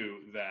tell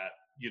you that,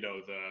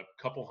 the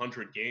couple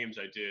hundred games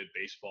I did,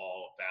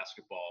 baseball,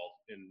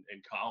 basketball in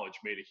college,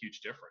 made a huge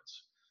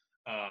difference.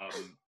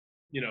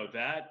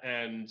 That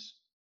and,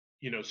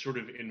 sort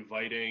of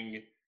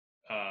inviting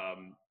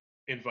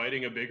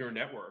a bigger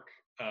network.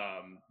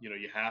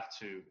 You have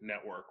to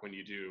network when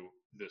you do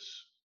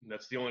this.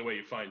 That's the only way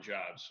you find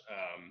jobs.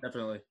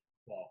 definitely.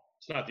 Well,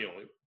 it's not the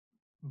only,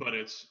 but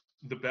it's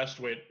the best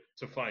way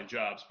to find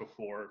jobs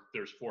before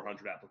there's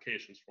 400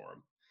 applications for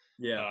them.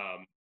 Yeah.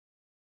 Um,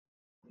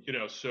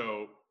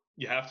 so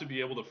you have to be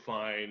able to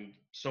find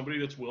somebody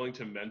that's willing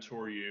to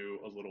mentor you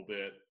a little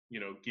bit,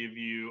 give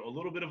you a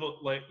little bit of a,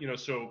 like,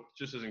 so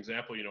just as an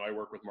example, I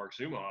work with Mark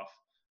Zumoff,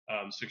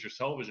 Sixers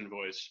television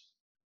voice.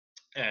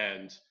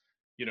 And,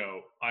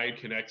 I had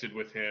connected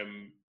with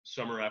him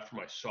summer after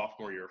my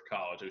sophomore year of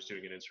college. I was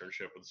doing an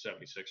internship with the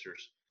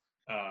 76ers.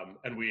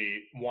 And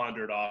we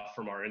wandered off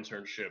from our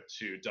internship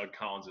to Doug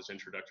Collins'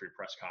 introductory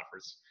press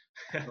conference.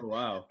 Oh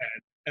wow.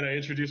 and I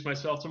introduced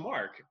myself to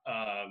Mark,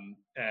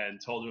 and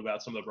told him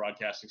about some of the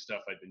broadcasting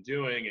stuff I'd been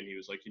doing. And he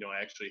was like,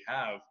 I actually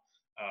have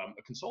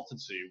a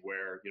consultancy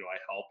where, I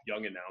help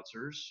young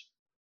announcers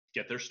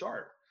get their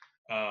start.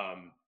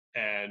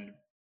 And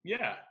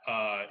yeah,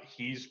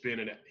 he's been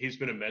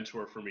a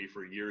mentor for me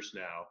for years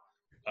now,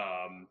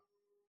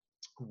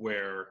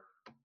 where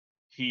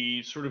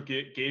he sort of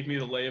gave me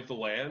the lay of the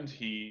land.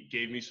 He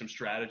gave me some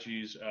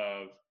strategies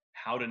of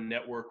how to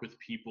network with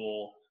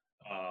people,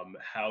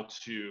 how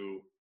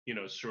to,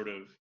 sort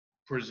of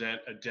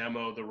present a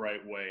demo the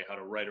right way, how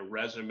to write a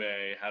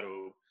resume, how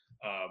to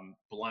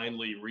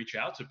blindly reach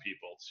out to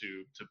people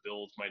to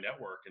build my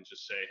network and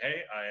just say,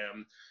 hey, I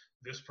am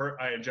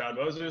Jon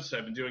Mozes.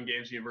 I've been doing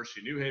games at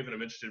University of New Haven.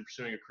 I'm interested in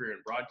pursuing a career in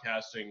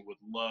broadcasting. Would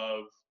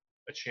love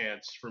a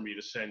chance for me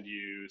to send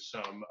you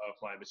some of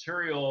my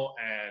material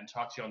and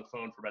talk to you on the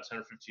phone for about 10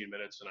 or 15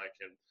 minutes, and I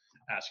can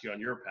ask you on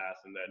your path.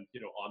 And then,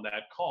 on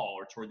that call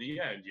or toward the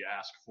end, you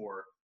ask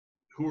for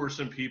who are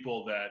some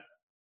people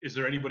is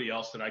there anybody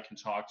else that I can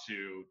talk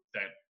to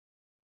that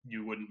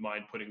you wouldn't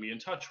mind putting me in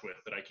touch with,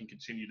 that I can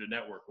continue to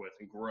network with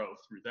and grow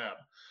through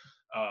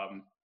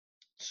them.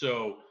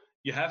 So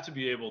you have to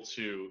be able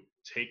to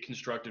take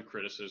constructive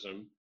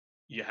criticism.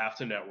 You have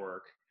to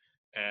network,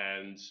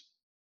 and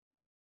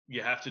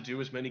you have to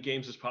do as many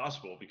games as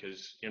possible,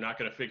 because you're not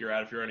going to figure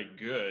out if you're any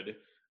good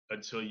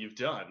until you've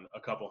done a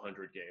couple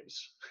hundred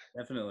games.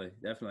 Definitely,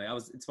 definitely.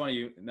 It's funny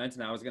you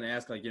mentioned that. I was going to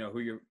ask like, who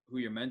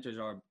your mentors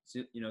are,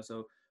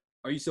 so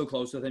are you still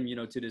close with him,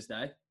 to this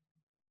day?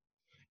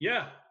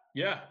 Yeah.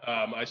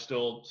 I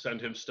still send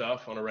him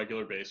stuff on a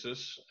regular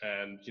basis,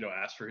 and,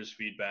 ask for his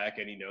feedback,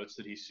 any notes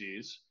that he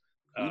sees.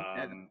 Even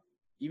after,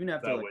 even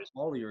after That like way.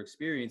 all your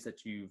experience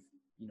that you've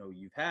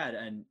had,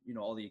 and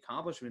all the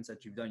accomplishments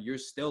that you've done, you're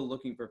still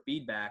looking for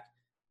feedback,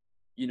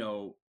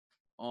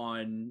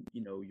 on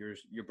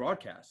your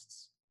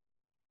broadcasts.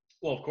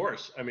 Well, of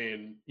course. I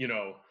mean,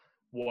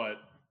 what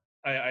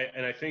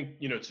and I think,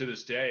 to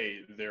this day,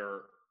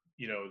 there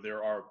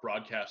are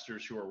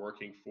broadcasters who are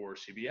working for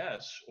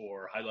CBS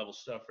or high level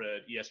stuff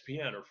at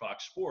ESPN or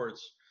Fox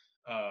Sports,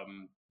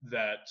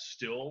 that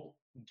still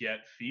get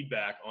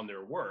feedback on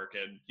their work.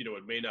 And,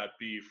 it may not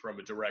be from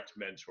a direct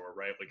mentor,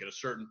 right? Like at a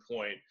certain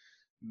point,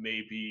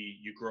 maybe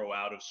you grow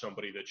out of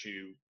somebody that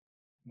you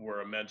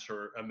were a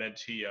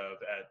mentee of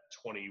at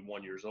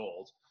 21 years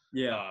old.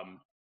 Yeah.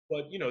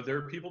 But, there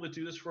are people that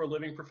do this for a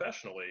living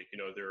professionally.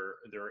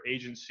 There are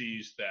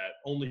agencies that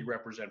only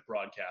represent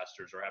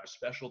broadcasters or have a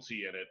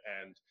specialty in it,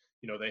 and,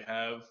 they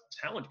have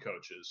talent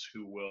coaches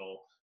who will,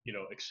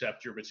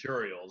 accept your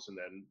materials and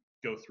then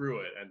go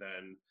through it and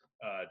then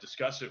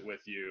discuss it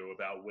with you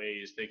about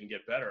ways they can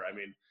get better. I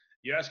mean,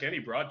 you ask any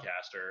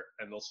broadcaster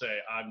and they'll say,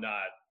 I'm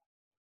not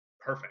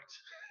perfect.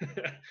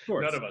 Of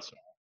course. None of us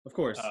Of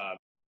course. are.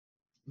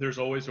 There's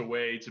always a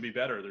way to be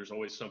better. There's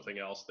always something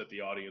else that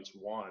the audience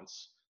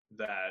wants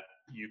that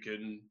you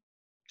can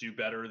do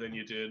better than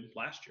you did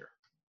last year.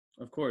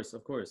 Of course.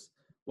 Of course.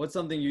 What's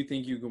something you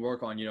think you can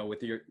work on,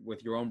 with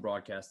your own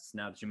broadcasts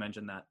now that you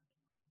mentioned that?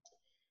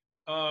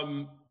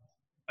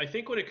 I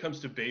think when it comes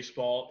to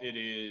baseball, it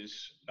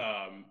is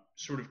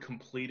sort of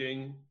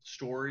completing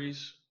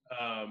stories.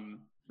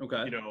 Okay.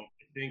 I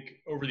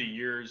think over the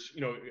years,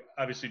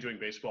 obviously doing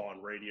baseball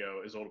on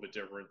radio is a little bit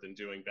different than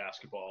doing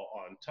basketball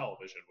on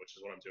television, which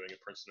is what I'm doing at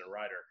Princeton and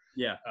Rider.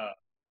 Yeah.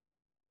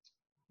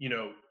 You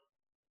know,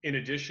 in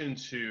addition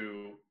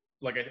to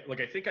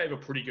I think I have a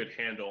pretty good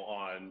handle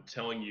on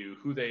telling you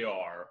who they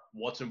are,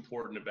 what's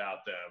important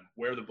about them,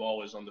 where the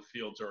ball is on the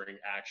field during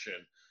action.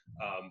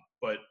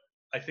 But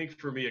I think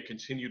for me, a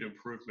continued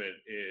improvement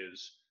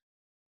is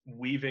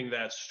weaving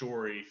that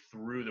story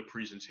through the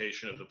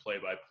presentation of the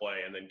play-by-play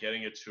and then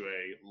getting it to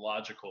a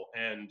logical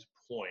end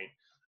point,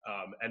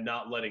 and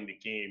not letting the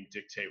game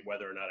dictate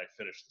whether or not I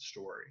finish the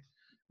story.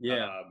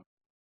 Yeah. Um,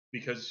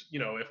 because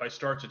if I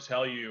start to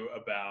tell you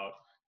about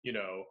you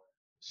know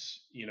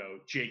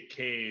Jake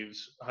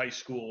Cave's high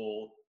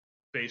school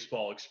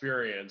baseball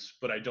experience,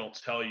 but I don't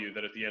tell you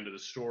that at the end of the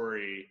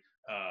story,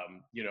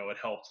 it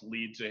helped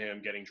lead to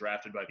him getting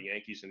drafted by the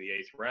Yankees in the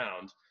 8th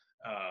round,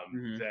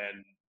 Hmm.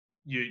 then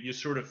you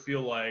sort of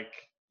feel like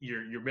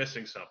you're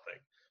missing something,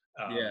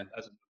 Yeah.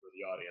 as a member of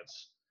the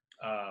audience.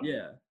 Um,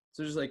 Yeah.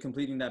 So just like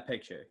completing that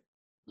picture.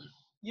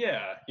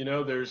 yeah,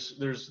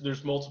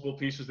 there's multiple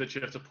pieces that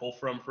you have to pull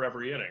from for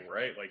every inning,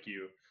 right? Like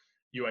you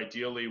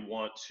ideally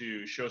want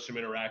to show some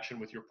interaction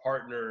with your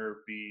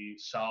partner, be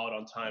solid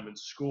on time and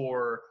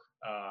score,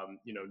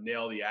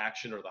 nail the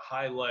action or the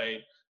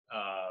highlight,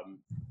 um,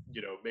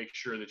 make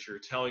sure that you're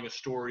telling a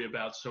story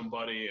about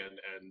somebody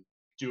and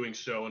doing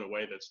so in a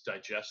way that's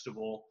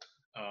digestible.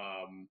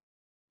 Um,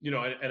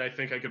 and I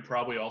think I could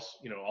probably also,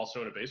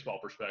 also in a baseball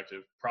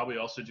perspective, probably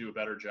also do a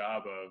better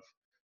job of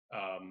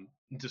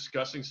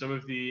discussing some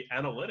of the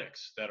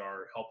analytics that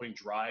are helping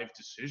drive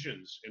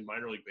decisions in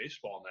minor league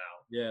baseball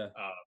Yeah.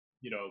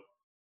 now.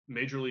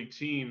 Major league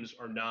teams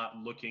are not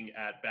looking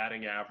at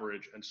batting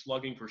average and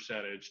slugging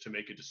percentage to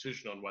make a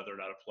decision on whether or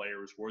not a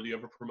player is worthy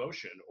of a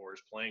promotion or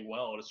is playing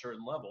well at a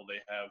certain level.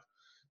 They have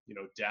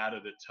data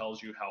that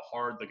tells you how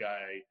hard the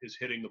guy is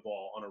hitting the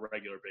ball on a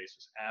regular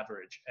basis,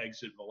 average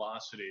exit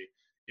velocity,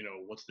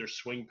 what's their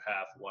swing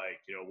path like,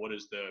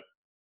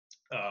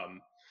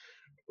 um,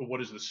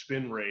 what is the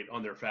spin rate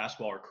on their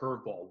fastball or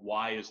curveball?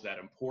 Why is that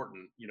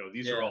important?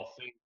 These are Yeah. all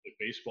things that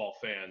baseball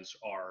fans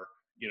are,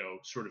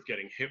 sort of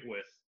getting hit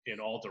with in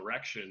all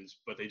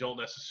directions, but they don't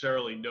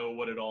necessarily know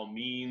what it all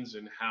means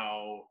and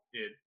how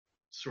it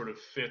sort of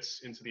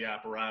fits into the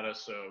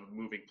apparatus of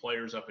moving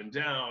players up and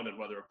down and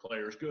whether a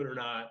player is good or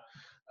not.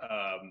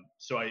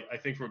 So I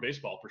think from a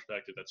baseball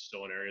perspective, that's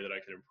still an area that I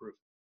can improve.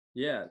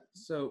 Yeah.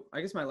 So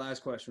I guess my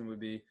last question would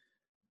be,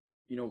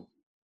 you know,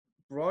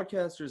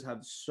 broadcasters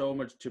have so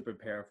much to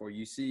prepare for.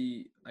 You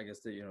see, I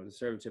guess the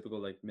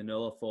stereotypical like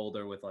manila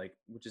folder with like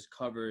which is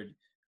covered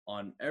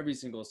on every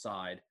single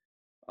side.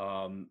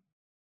 Um,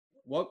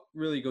 what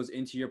really goes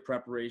into your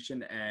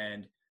preparation,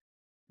 and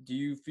do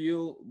you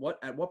feel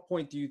at what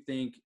point do you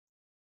think,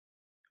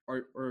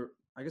 or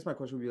I guess my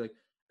question would be like,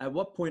 at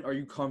what point are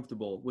you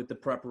comfortable with the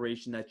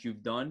preparation that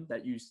you've done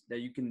that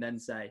you can then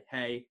say,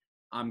 hey,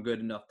 I'm good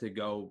enough to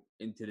go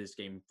into this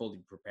game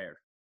fully prepared?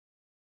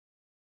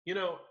 You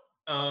know,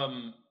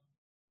 um,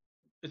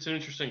 it's an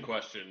interesting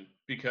question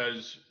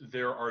because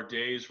there are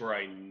days where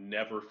I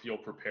never feel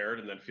prepared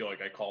and then feel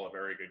like I call a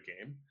very good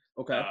game.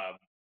 Okay. Um,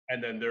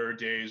 and then there are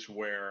days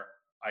where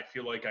I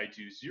feel like I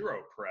do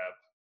zero prep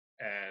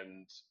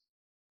and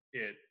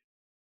it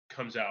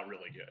comes out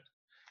really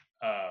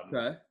good.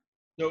 Okay.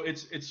 So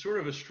it's sort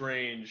of a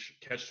strange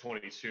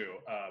catch-22.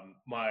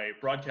 My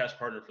broadcast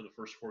partner for the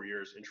first 4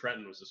 years in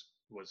Trenton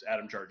was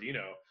Adam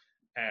Giardino,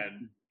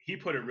 and he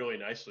put it really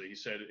nicely. He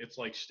said it's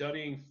like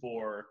studying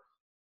for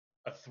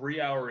a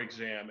 3-hour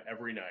exam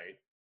every night,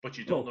 but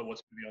you don't Oh, know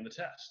what's going to be on the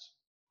test.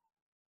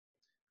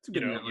 it's a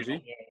good You don't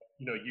analogy.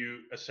 know.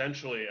 You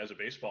essentially, as a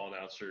baseball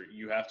announcer,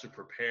 you have to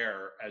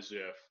prepare as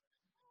if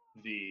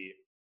the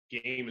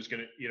game is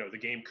going to, the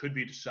game could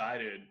be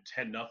decided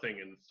 10-0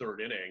 in the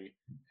third inning,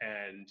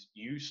 and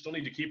you still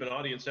need to keep an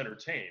audience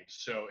entertained.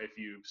 So if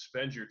you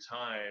spend your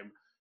time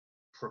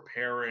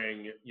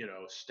preparing,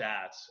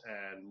 stats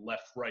and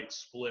left-right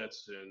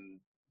splits and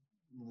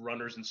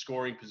runners in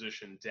scoring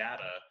position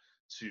data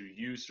to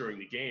use during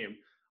the game,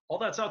 all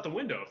that's out the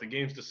window if the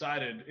game's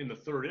decided in the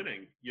third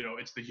inning.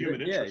 It's the human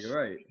Yeah, you're interest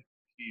right. to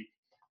keep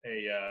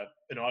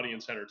an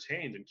audience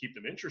entertained and keep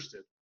them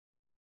interested.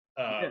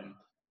 Yeah. Um,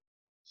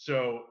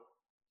 so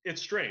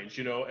it's strange,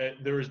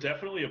 there is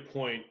definitely a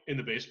point in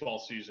the baseball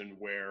season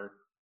where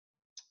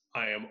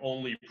I am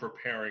only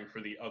preparing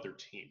for the other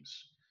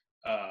teams.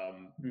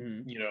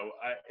 Hmm.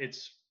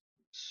 It's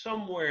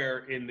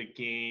somewhere in the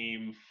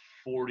game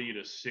 40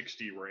 to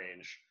 60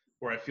 range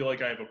where I feel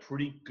like I have a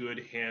pretty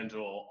good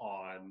handle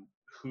on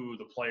who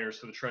the players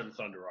for the Trenton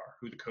Thunder are,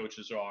 who the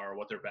coaches are,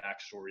 what their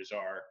backstories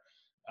are.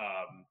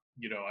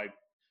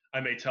 I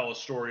may tell a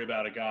story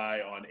about a guy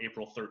on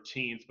April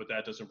 13th, but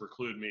that doesn't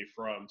preclude me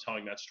from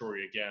telling that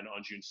story again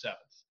on June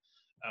 7th.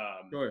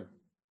 Um, Sure.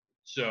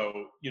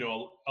 so,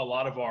 a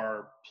lot of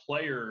our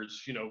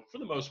players, for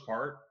the most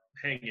part,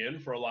 hang in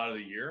for a lot of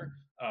the year.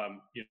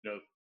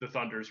 The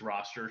Thunder's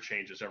roster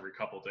changes every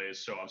couple of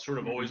days. So I'm sort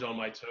of Hmm. always on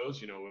my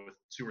toes, with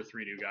 2 or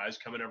 3 new guys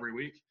coming every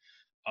week.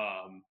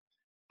 Um,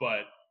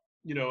 but,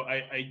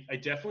 I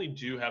definitely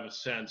do have a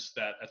sense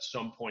that at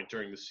some point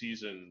during the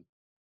season,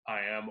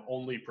 I am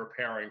only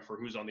preparing for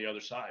who's on the other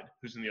side,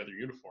 who's in the other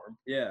uniform.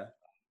 Yeah.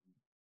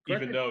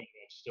 Correct. even though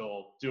I'm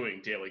still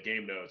doing daily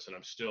game notes and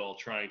I'm still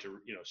trying to,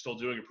 still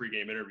doing a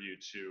pregame interview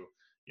to,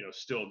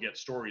 still get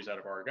stories out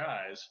of our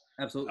guys.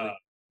 Absolutely.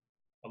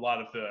 A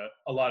lot of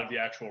the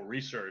actual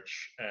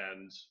research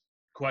and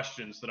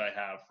questions that I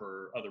have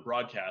for other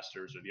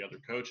broadcasters or the other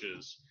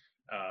coaches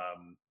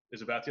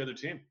is about the other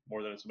team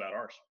more than it's about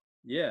ours.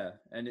 Yeah,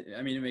 and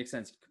I mean it makes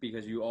sense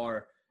because you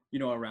are,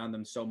 around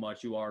them so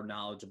much. You are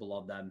knowledgeable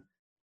of them,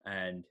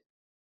 and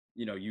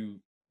you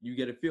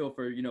get a feel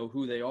for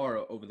who they are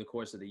over the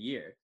course of the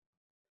year.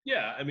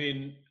 Yeah, I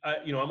mean,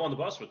 I'm on the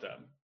bus with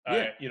them.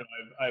 Yeah,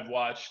 I've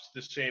watched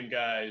the same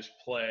guys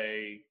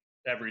play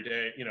every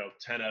day.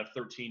 10 out of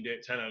 13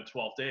 days, 10 out of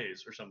 12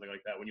 days, or something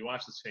like that. When you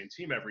watch the same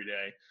team every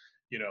day,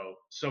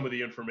 some of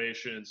the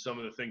information, some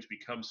of the things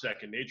become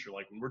second nature.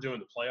 Like when we're doing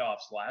the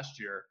playoffs last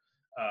year,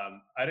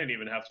 I didn't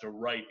even have to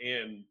write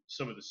in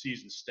some of the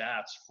season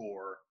stats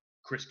for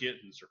Chris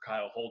Gittens or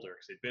Kyle Holder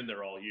because they'd been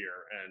there all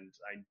year, and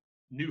I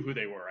knew who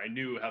they were. I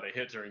knew how they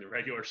hit during the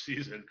regular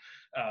season.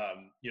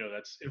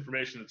 That's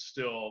information that's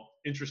still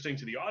interesting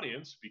to the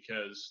audience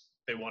because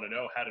they want to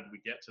know how did we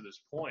get to this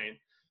point.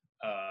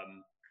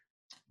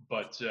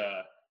 But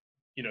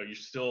you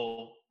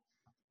still,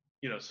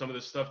 some of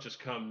this stuff just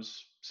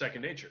comes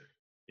second nature.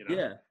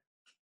 yeah.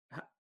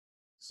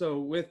 So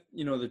with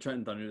the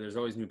Trenton Thunder, there's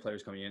always new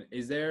players coming in.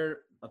 Is there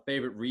a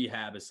favorite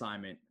rehab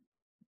assignment,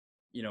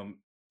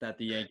 that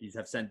the Yankees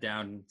have sent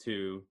down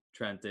to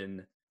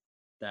Trenton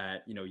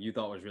that you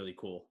thought was really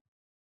cool?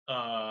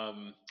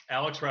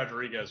 Alex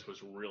Rodriguez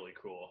was really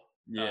cool.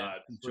 Yeah,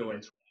 Sure.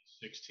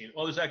 2016.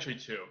 Well, there's actually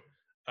two.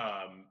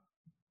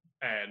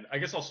 And I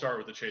guess I'll start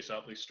with the Chase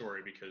Utley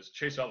story because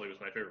Chase Utley was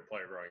my favorite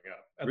player growing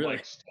up. And really?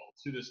 still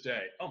to this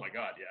day, oh my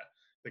God, yeah.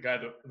 The guy,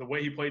 the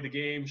way he played the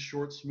game,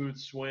 short, smooth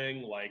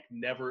swing,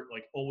 never,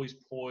 always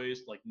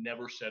poised,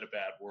 never said a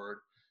bad word.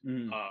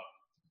 Mm.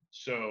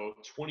 So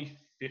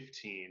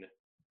 2015,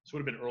 this would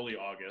have been early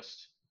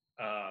August.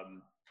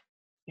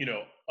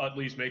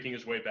 Utley's making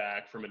his way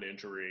back from an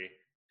injury.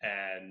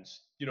 And,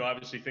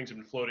 obviously things have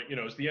been floating.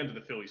 It was the end of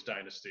the Phillies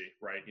dynasty,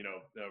 right?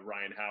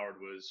 Ryan Howard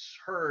was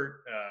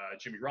hurt.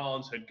 Jimmy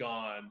Rollins had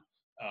gone.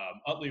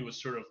 Utley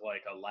was sort of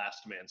like a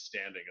last man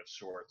standing of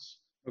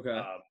sorts.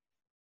 Okay.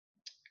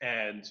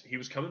 And he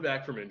was coming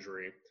back from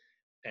injury.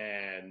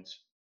 And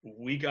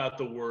we got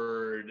the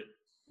word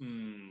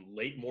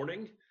late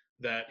morning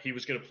that he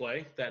was going to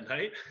play that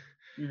night.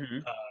 Mm-hmm.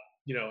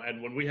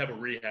 And when we have a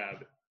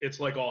rehab, it's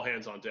like all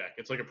hands on deck.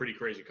 It's like a pretty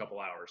crazy couple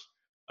hours.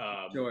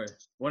 Sure.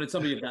 Wanted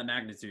somebody of that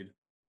magnitude.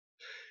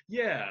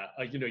 Yeah,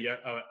 I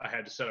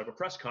had to set up a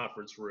press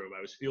conference room.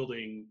 I was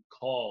fielding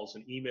calls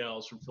and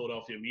emails from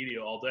Philadelphia media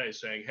all day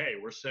saying, "Hey,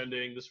 we're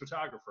sending this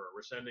photographer,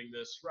 we're sending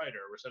this writer,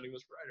 we're sending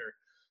this writer."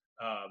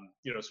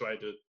 So I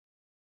had to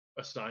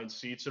assign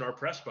seats in our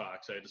press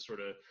box. I had to sort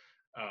of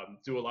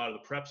do a lot of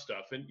the prep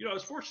stuff, and I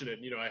was fortunate.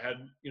 I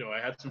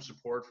had some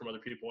support from other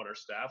people on our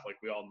staff. Like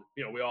we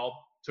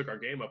all took our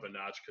game up a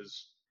notch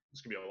because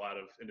there's gonna be a lot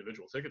of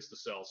individual tickets to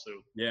sell. So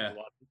yeah, there's a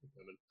lot of people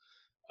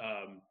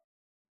coming.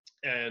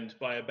 And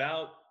by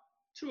about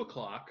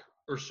 2:00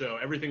 or so,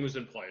 everything was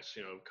in place.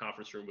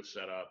 Conference room was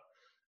set up.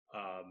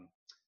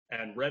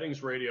 And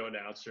Reading's radio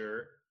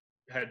announcer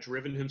had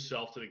driven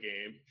himself to the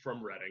game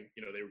from Reading.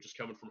 They were just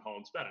coming from home.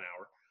 It's about an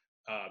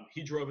hour.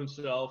 He drove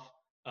himself.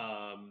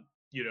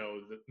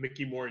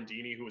 Mickey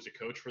Morandini, who was a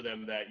coach for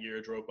them that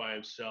year, drove by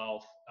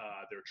himself.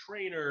 Their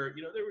trainer,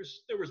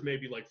 there was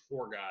maybe like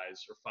 4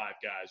 guys or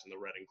 5 guys in the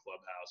Reading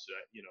clubhouse.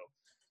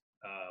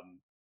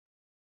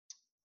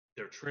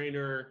 Their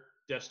trainer,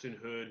 Destin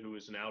Hood, who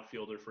was an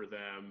outfielder for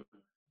them,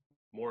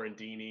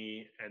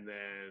 Morandini, and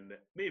then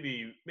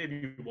maybe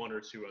 1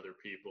 or 2 other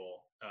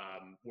people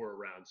were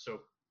around. So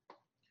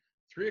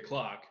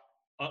 3:00,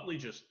 Utley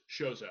just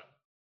shows up.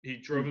 He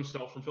drove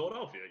himself from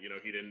Philadelphia.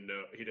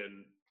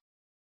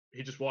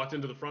 He just walked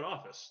into the front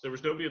office. There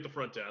was nobody at the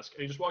front desk,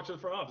 and he just walked to the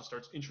front office,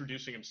 starts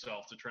introducing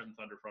himself to Trenton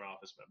Thunder front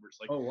office members.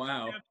 Like, oh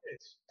wow,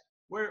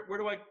 where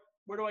do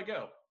I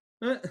go?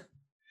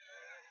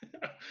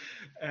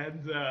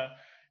 And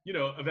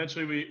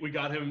eventually we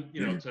got him,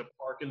 to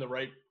park in the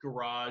right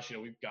garage.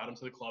 We got him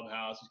to the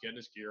clubhouse. He's getting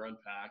his gear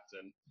unpacked,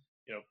 and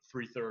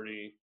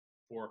 3:30,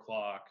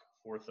 4:00,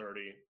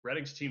 4:30.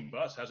 Reading's team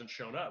bus hasn't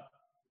shown up.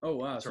 Oh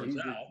wow, so he's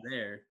just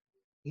there.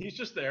 He's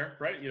just there,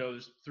 right?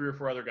 There's 3 or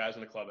 4 other guys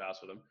in the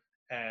clubhouse with him.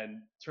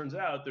 And turns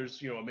out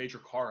there's, a major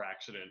car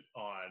accident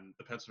on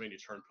the Pennsylvania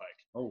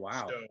Turnpike. Oh,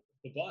 wow. So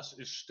the bus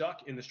is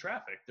stuck in this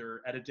traffic.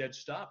 They're at a dead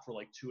stop for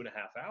like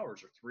 2.5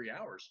 hours or 3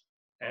 hours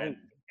and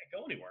they can't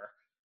go anywhere.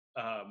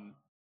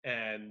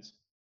 And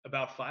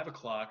about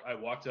 5:00, I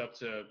walked up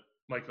to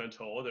Mike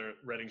Ventola, the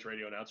Reading's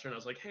radio announcer, and I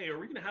was like, "Hey, are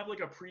we going to have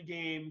like a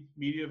pregame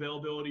media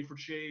availability for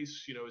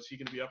Chase? Is he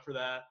going to be up for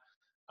that?"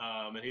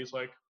 And he's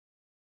like,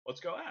 "Let's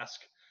go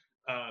ask."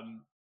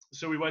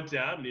 So we went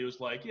down, and he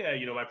was like, "Yeah,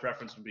 my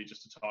preference would be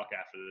just to talk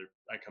after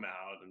I come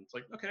out." And it's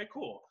like, "Okay,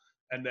 cool."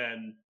 And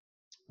then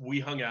we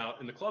hung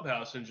out in the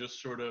clubhouse and just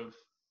sort of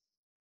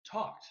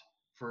talked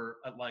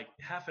for like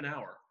half an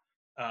hour.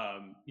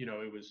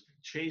 It was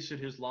Chase at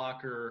his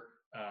locker,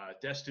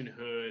 Destin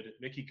Hood,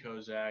 Mickey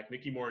Kozak,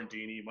 Mickey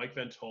Morandini, Mike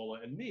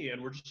Ventola, and me,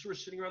 and we're just sort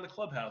of sitting around the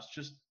clubhouse,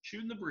 just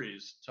shooting the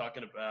breeze,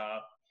 talking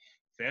about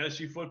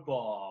fantasy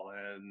football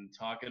and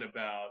talking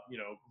about,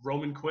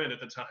 Roman Quinn at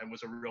the time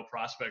was a real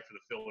prospect for the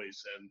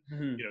Phillies,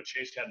 and Hmm.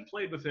 Chase hadn't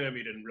played with him,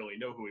 he didn't really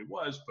know who he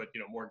was, but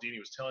Morandini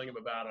was telling him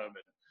about him,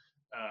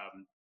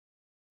 and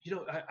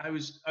I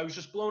was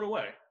just blown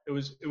away. It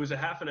was a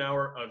half an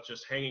hour of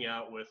just hanging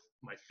out with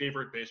my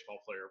favorite baseball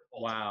player of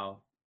all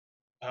Wow.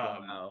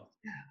 time. Wow.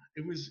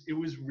 It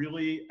was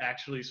really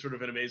actually sort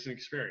of an amazing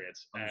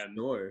experience, I'm and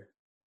sure.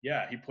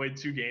 yeah, he played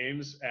 2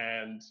 games,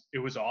 and it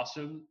was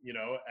awesome,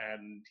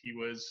 and he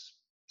was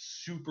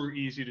super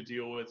easy to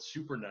deal with,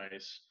 super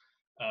nice.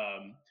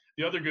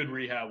 The other good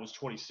rehab was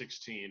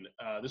 2016.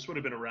 This would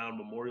have been around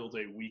Memorial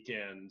Day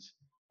weekend.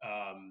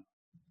 Um,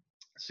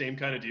 Same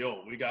kind of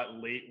deal. We got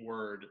late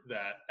word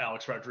that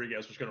Alex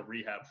Rodriguez was going to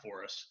rehab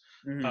for us.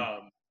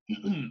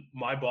 Hmm.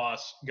 My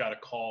boss got a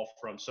call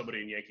from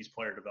somebody in Yankees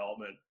player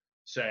development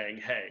saying,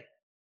 "Hey,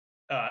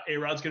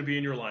 A-Rod's going to be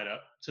in your lineup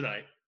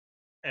tonight,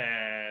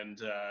 and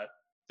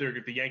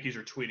the Yankees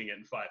are tweeting it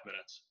in 5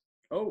 minutes."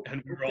 Oh,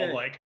 And we were all okay.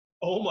 like,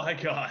 "Oh my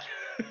god!"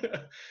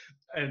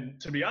 And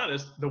to be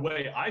honest, the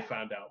way I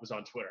found out was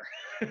on Twitter.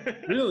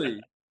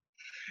 Really?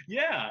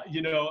 Yeah,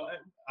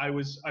 I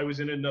was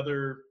in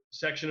another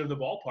section of the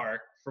ballpark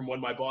from when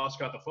my boss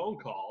got the phone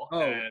call,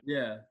 Oh, and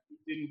yeah.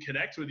 we didn't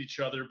connect with each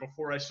other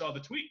before I saw the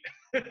tweet.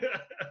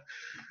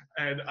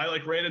 And I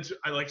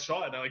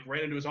saw it, and I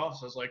ran into his office.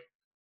 I was like,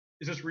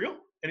 "Is this real?"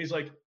 And he's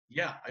like,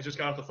 "Yeah, I just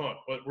got off the phone,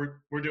 but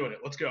we're doing it.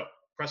 Let's go.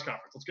 Press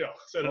conference. Let's go.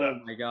 Set it up."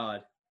 Oh my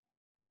God.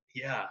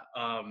 Yeah,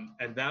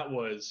 and that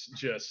was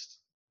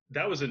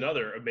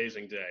another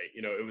amazing day.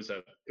 It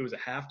was a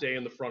half day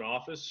in the front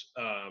office.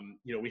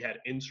 We had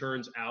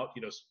interns out,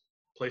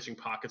 placing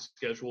pocket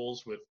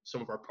schedules with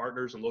some of our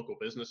partners and local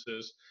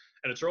businesses.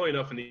 And it's early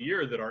enough in the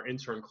year that our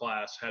intern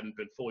class hadn't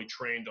been fully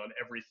trained on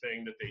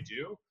everything that they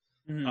do.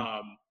 Hmm.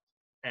 Um,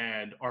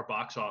 and our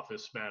box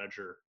office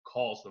manager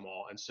calls them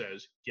all and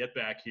says, "Get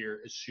back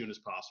here as soon as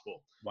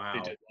possible." They Wow.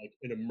 did like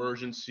an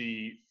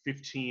emergency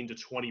 15 to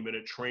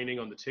 20-minute training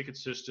on the ticket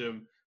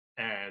system,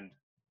 and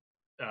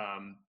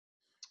um,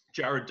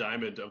 Jared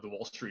Diamond of the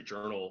Wall Street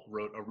Journal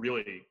wrote a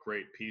really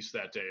great piece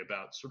that day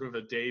about sort of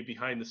a day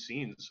behind the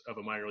scenes of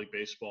a minor league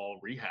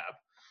baseball rehab,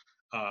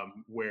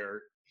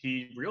 where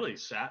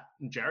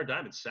Jared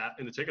Diamond sat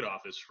in the ticket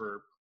office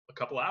for a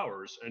couple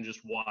hours and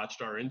just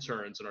watched our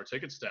interns and our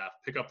ticket staff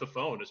pick up the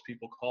phone as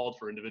people called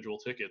for individual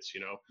tickets,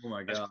 Oh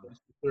my as God. close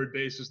to third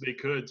base as they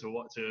could to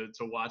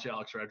watch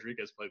Alex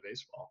Rodriguez play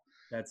baseball.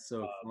 That's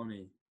so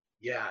funny.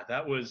 Yeah,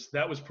 that was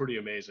pretty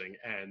amazing.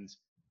 And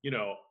you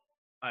know,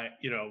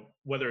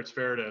 whether it's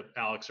fair to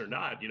Alex or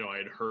not, I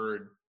had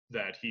heard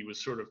that he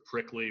was sort of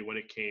prickly when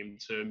it came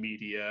to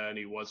media, and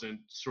he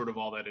wasn't sort of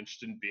all that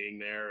interested in being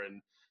there.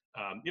 And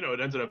it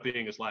ended up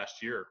being his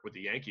last year with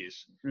the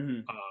Yankees,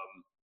 Hmm.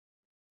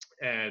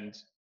 and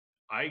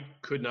I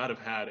could not have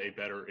had a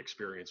better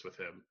experience with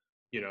him.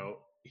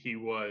 He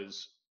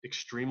was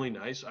extremely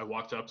nice. I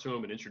walked up to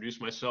him and introduced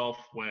myself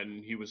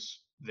when he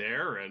was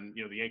there, and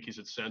the Yankees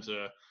had sent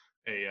a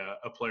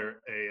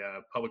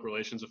public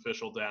relations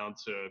official down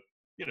to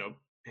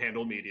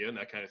handle media and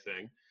that kind of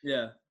thing.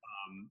 Yeah.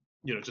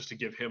 Just to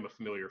give him a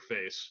familiar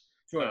face.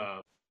 Sure.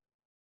 Uh,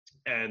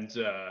 and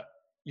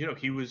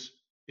he was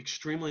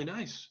extremely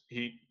nice.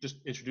 He just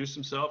introduced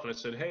himself, and I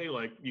said, "Hey,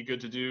 like, you good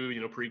to do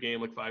pregame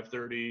like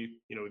 5:30?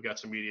 We've got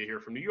some media here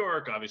from New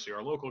York. Obviously,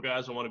 our local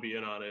guys will want to be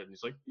in on it." And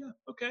he's like, "Yeah,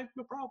 okay,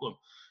 no problem.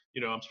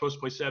 I'm supposed to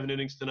play 7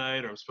 innings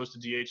tonight, or I'm supposed to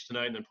DH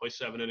tonight, and then play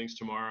 7 innings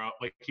tomorrow."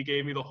 Like, he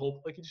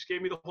just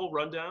gave me the whole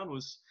rundown.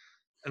 Was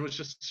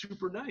just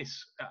super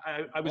nice.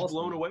 I was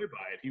blown Awesome. away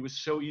by it. He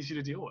was so easy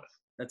to deal with.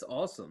 That's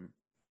awesome.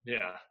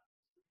 Yeah.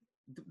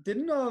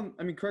 Didn't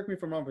I mean, correct me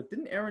if I'm wrong, but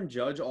didn't Aaron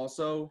Judge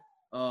also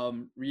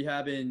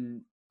rehab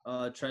in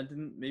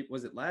Trenton? Maybe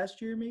was it last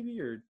year, maybe,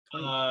 or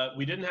 20?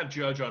 We didn't have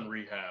Judge on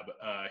rehab.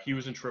 He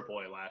was in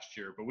AAA last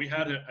year, but we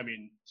had it. I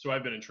mean, so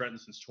I've been in Trenton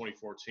since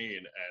 2014,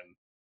 and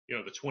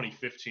the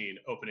 2015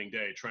 opening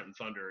day, Trenton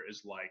Thunder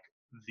is like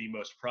the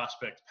most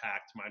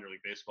prospect-packed minor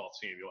league baseball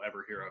team you'll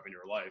ever hear of in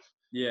your life.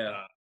 Yeah.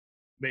 Uh,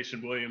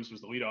 Mason Williams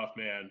was the leadoff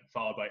man,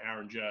 followed by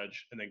Aaron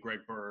Judge, and then Greg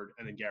Bird,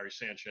 and then Gary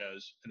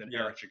Sanchez, and then Yeah.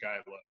 Eric Jagaila,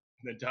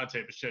 and then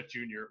Dante Bichette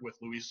Jr. with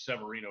Luis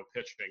Severino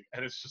pitching.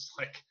 And it's just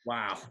like,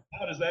 Wow.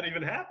 how does that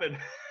even happen?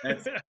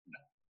 That's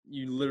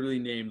you literally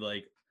named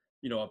like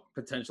a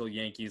potential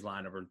Yankees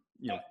lineup or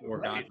four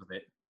Right. guys with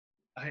it.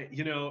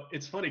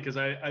 It's funny because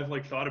I've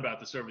like thought about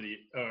this over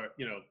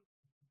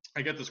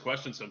I get this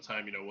question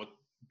sometime, what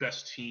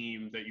best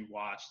team that you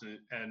watched,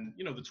 and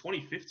the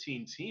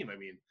 2015 team, I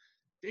mean,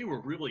 they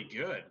were really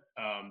good.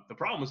 The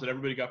problem was that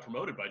everybody got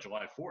promoted by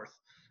July 4th.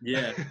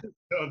 Yeah.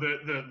 So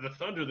the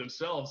Thunder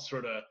themselves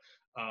sort of,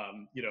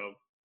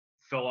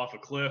 fell off a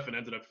cliff and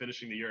ended up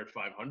finishing the year at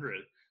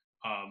 500.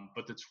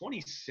 But the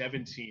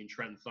 2017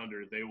 Trenton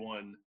Thunder, they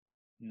won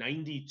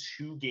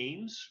 92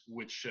 games,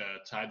 which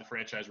tied the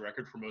franchise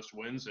record for most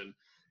wins. And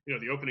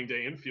the opening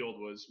day infield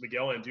was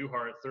Miguel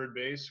Andujar at third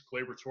base,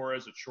 Gleyber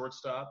Torres at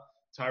shortstop,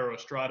 Tyro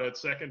Estrada at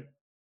second,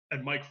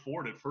 and Mike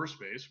Ford at first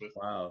base with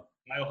Wow.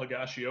 Kyle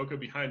Higashioka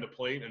behind the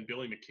plate and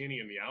Billy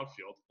McKinney in the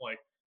outfield. Like,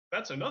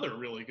 that's another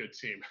really good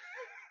team.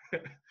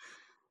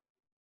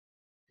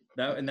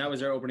 That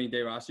was our opening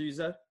day roster, you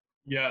said?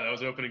 Yeah, that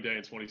was opening day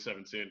in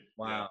 2017. Yeah.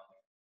 Wow.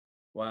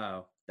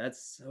 Wow.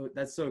 That's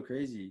so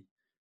crazy.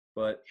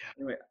 But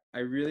anyway, I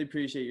really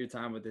appreciate your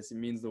time with this. It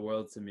means the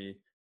world to me.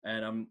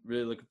 And I'm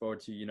really looking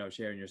forward to,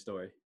 sharing your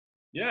story.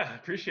 Yeah, I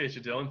appreciate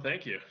you, Dylan.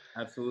 Thank you.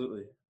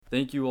 Absolutely.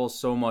 Thank you all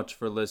so much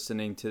for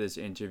listening to this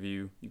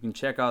interview. You can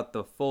check out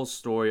the full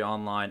story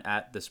online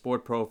at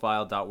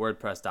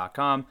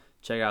thesportprofile.wordpress.com.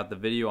 Check out the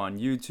video on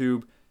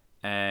YouTube.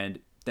 And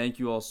thank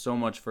you all so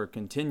much for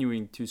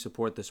continuing to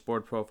support the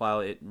Sport Profile.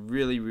 It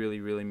really, really,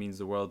 really means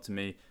the world to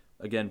me.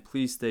 Again,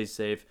 please stay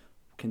safe.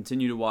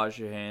 Continue to wash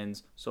your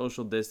hands,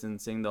 social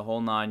distancing, the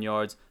whole 9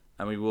 yards,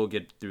 and we will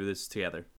get through this together.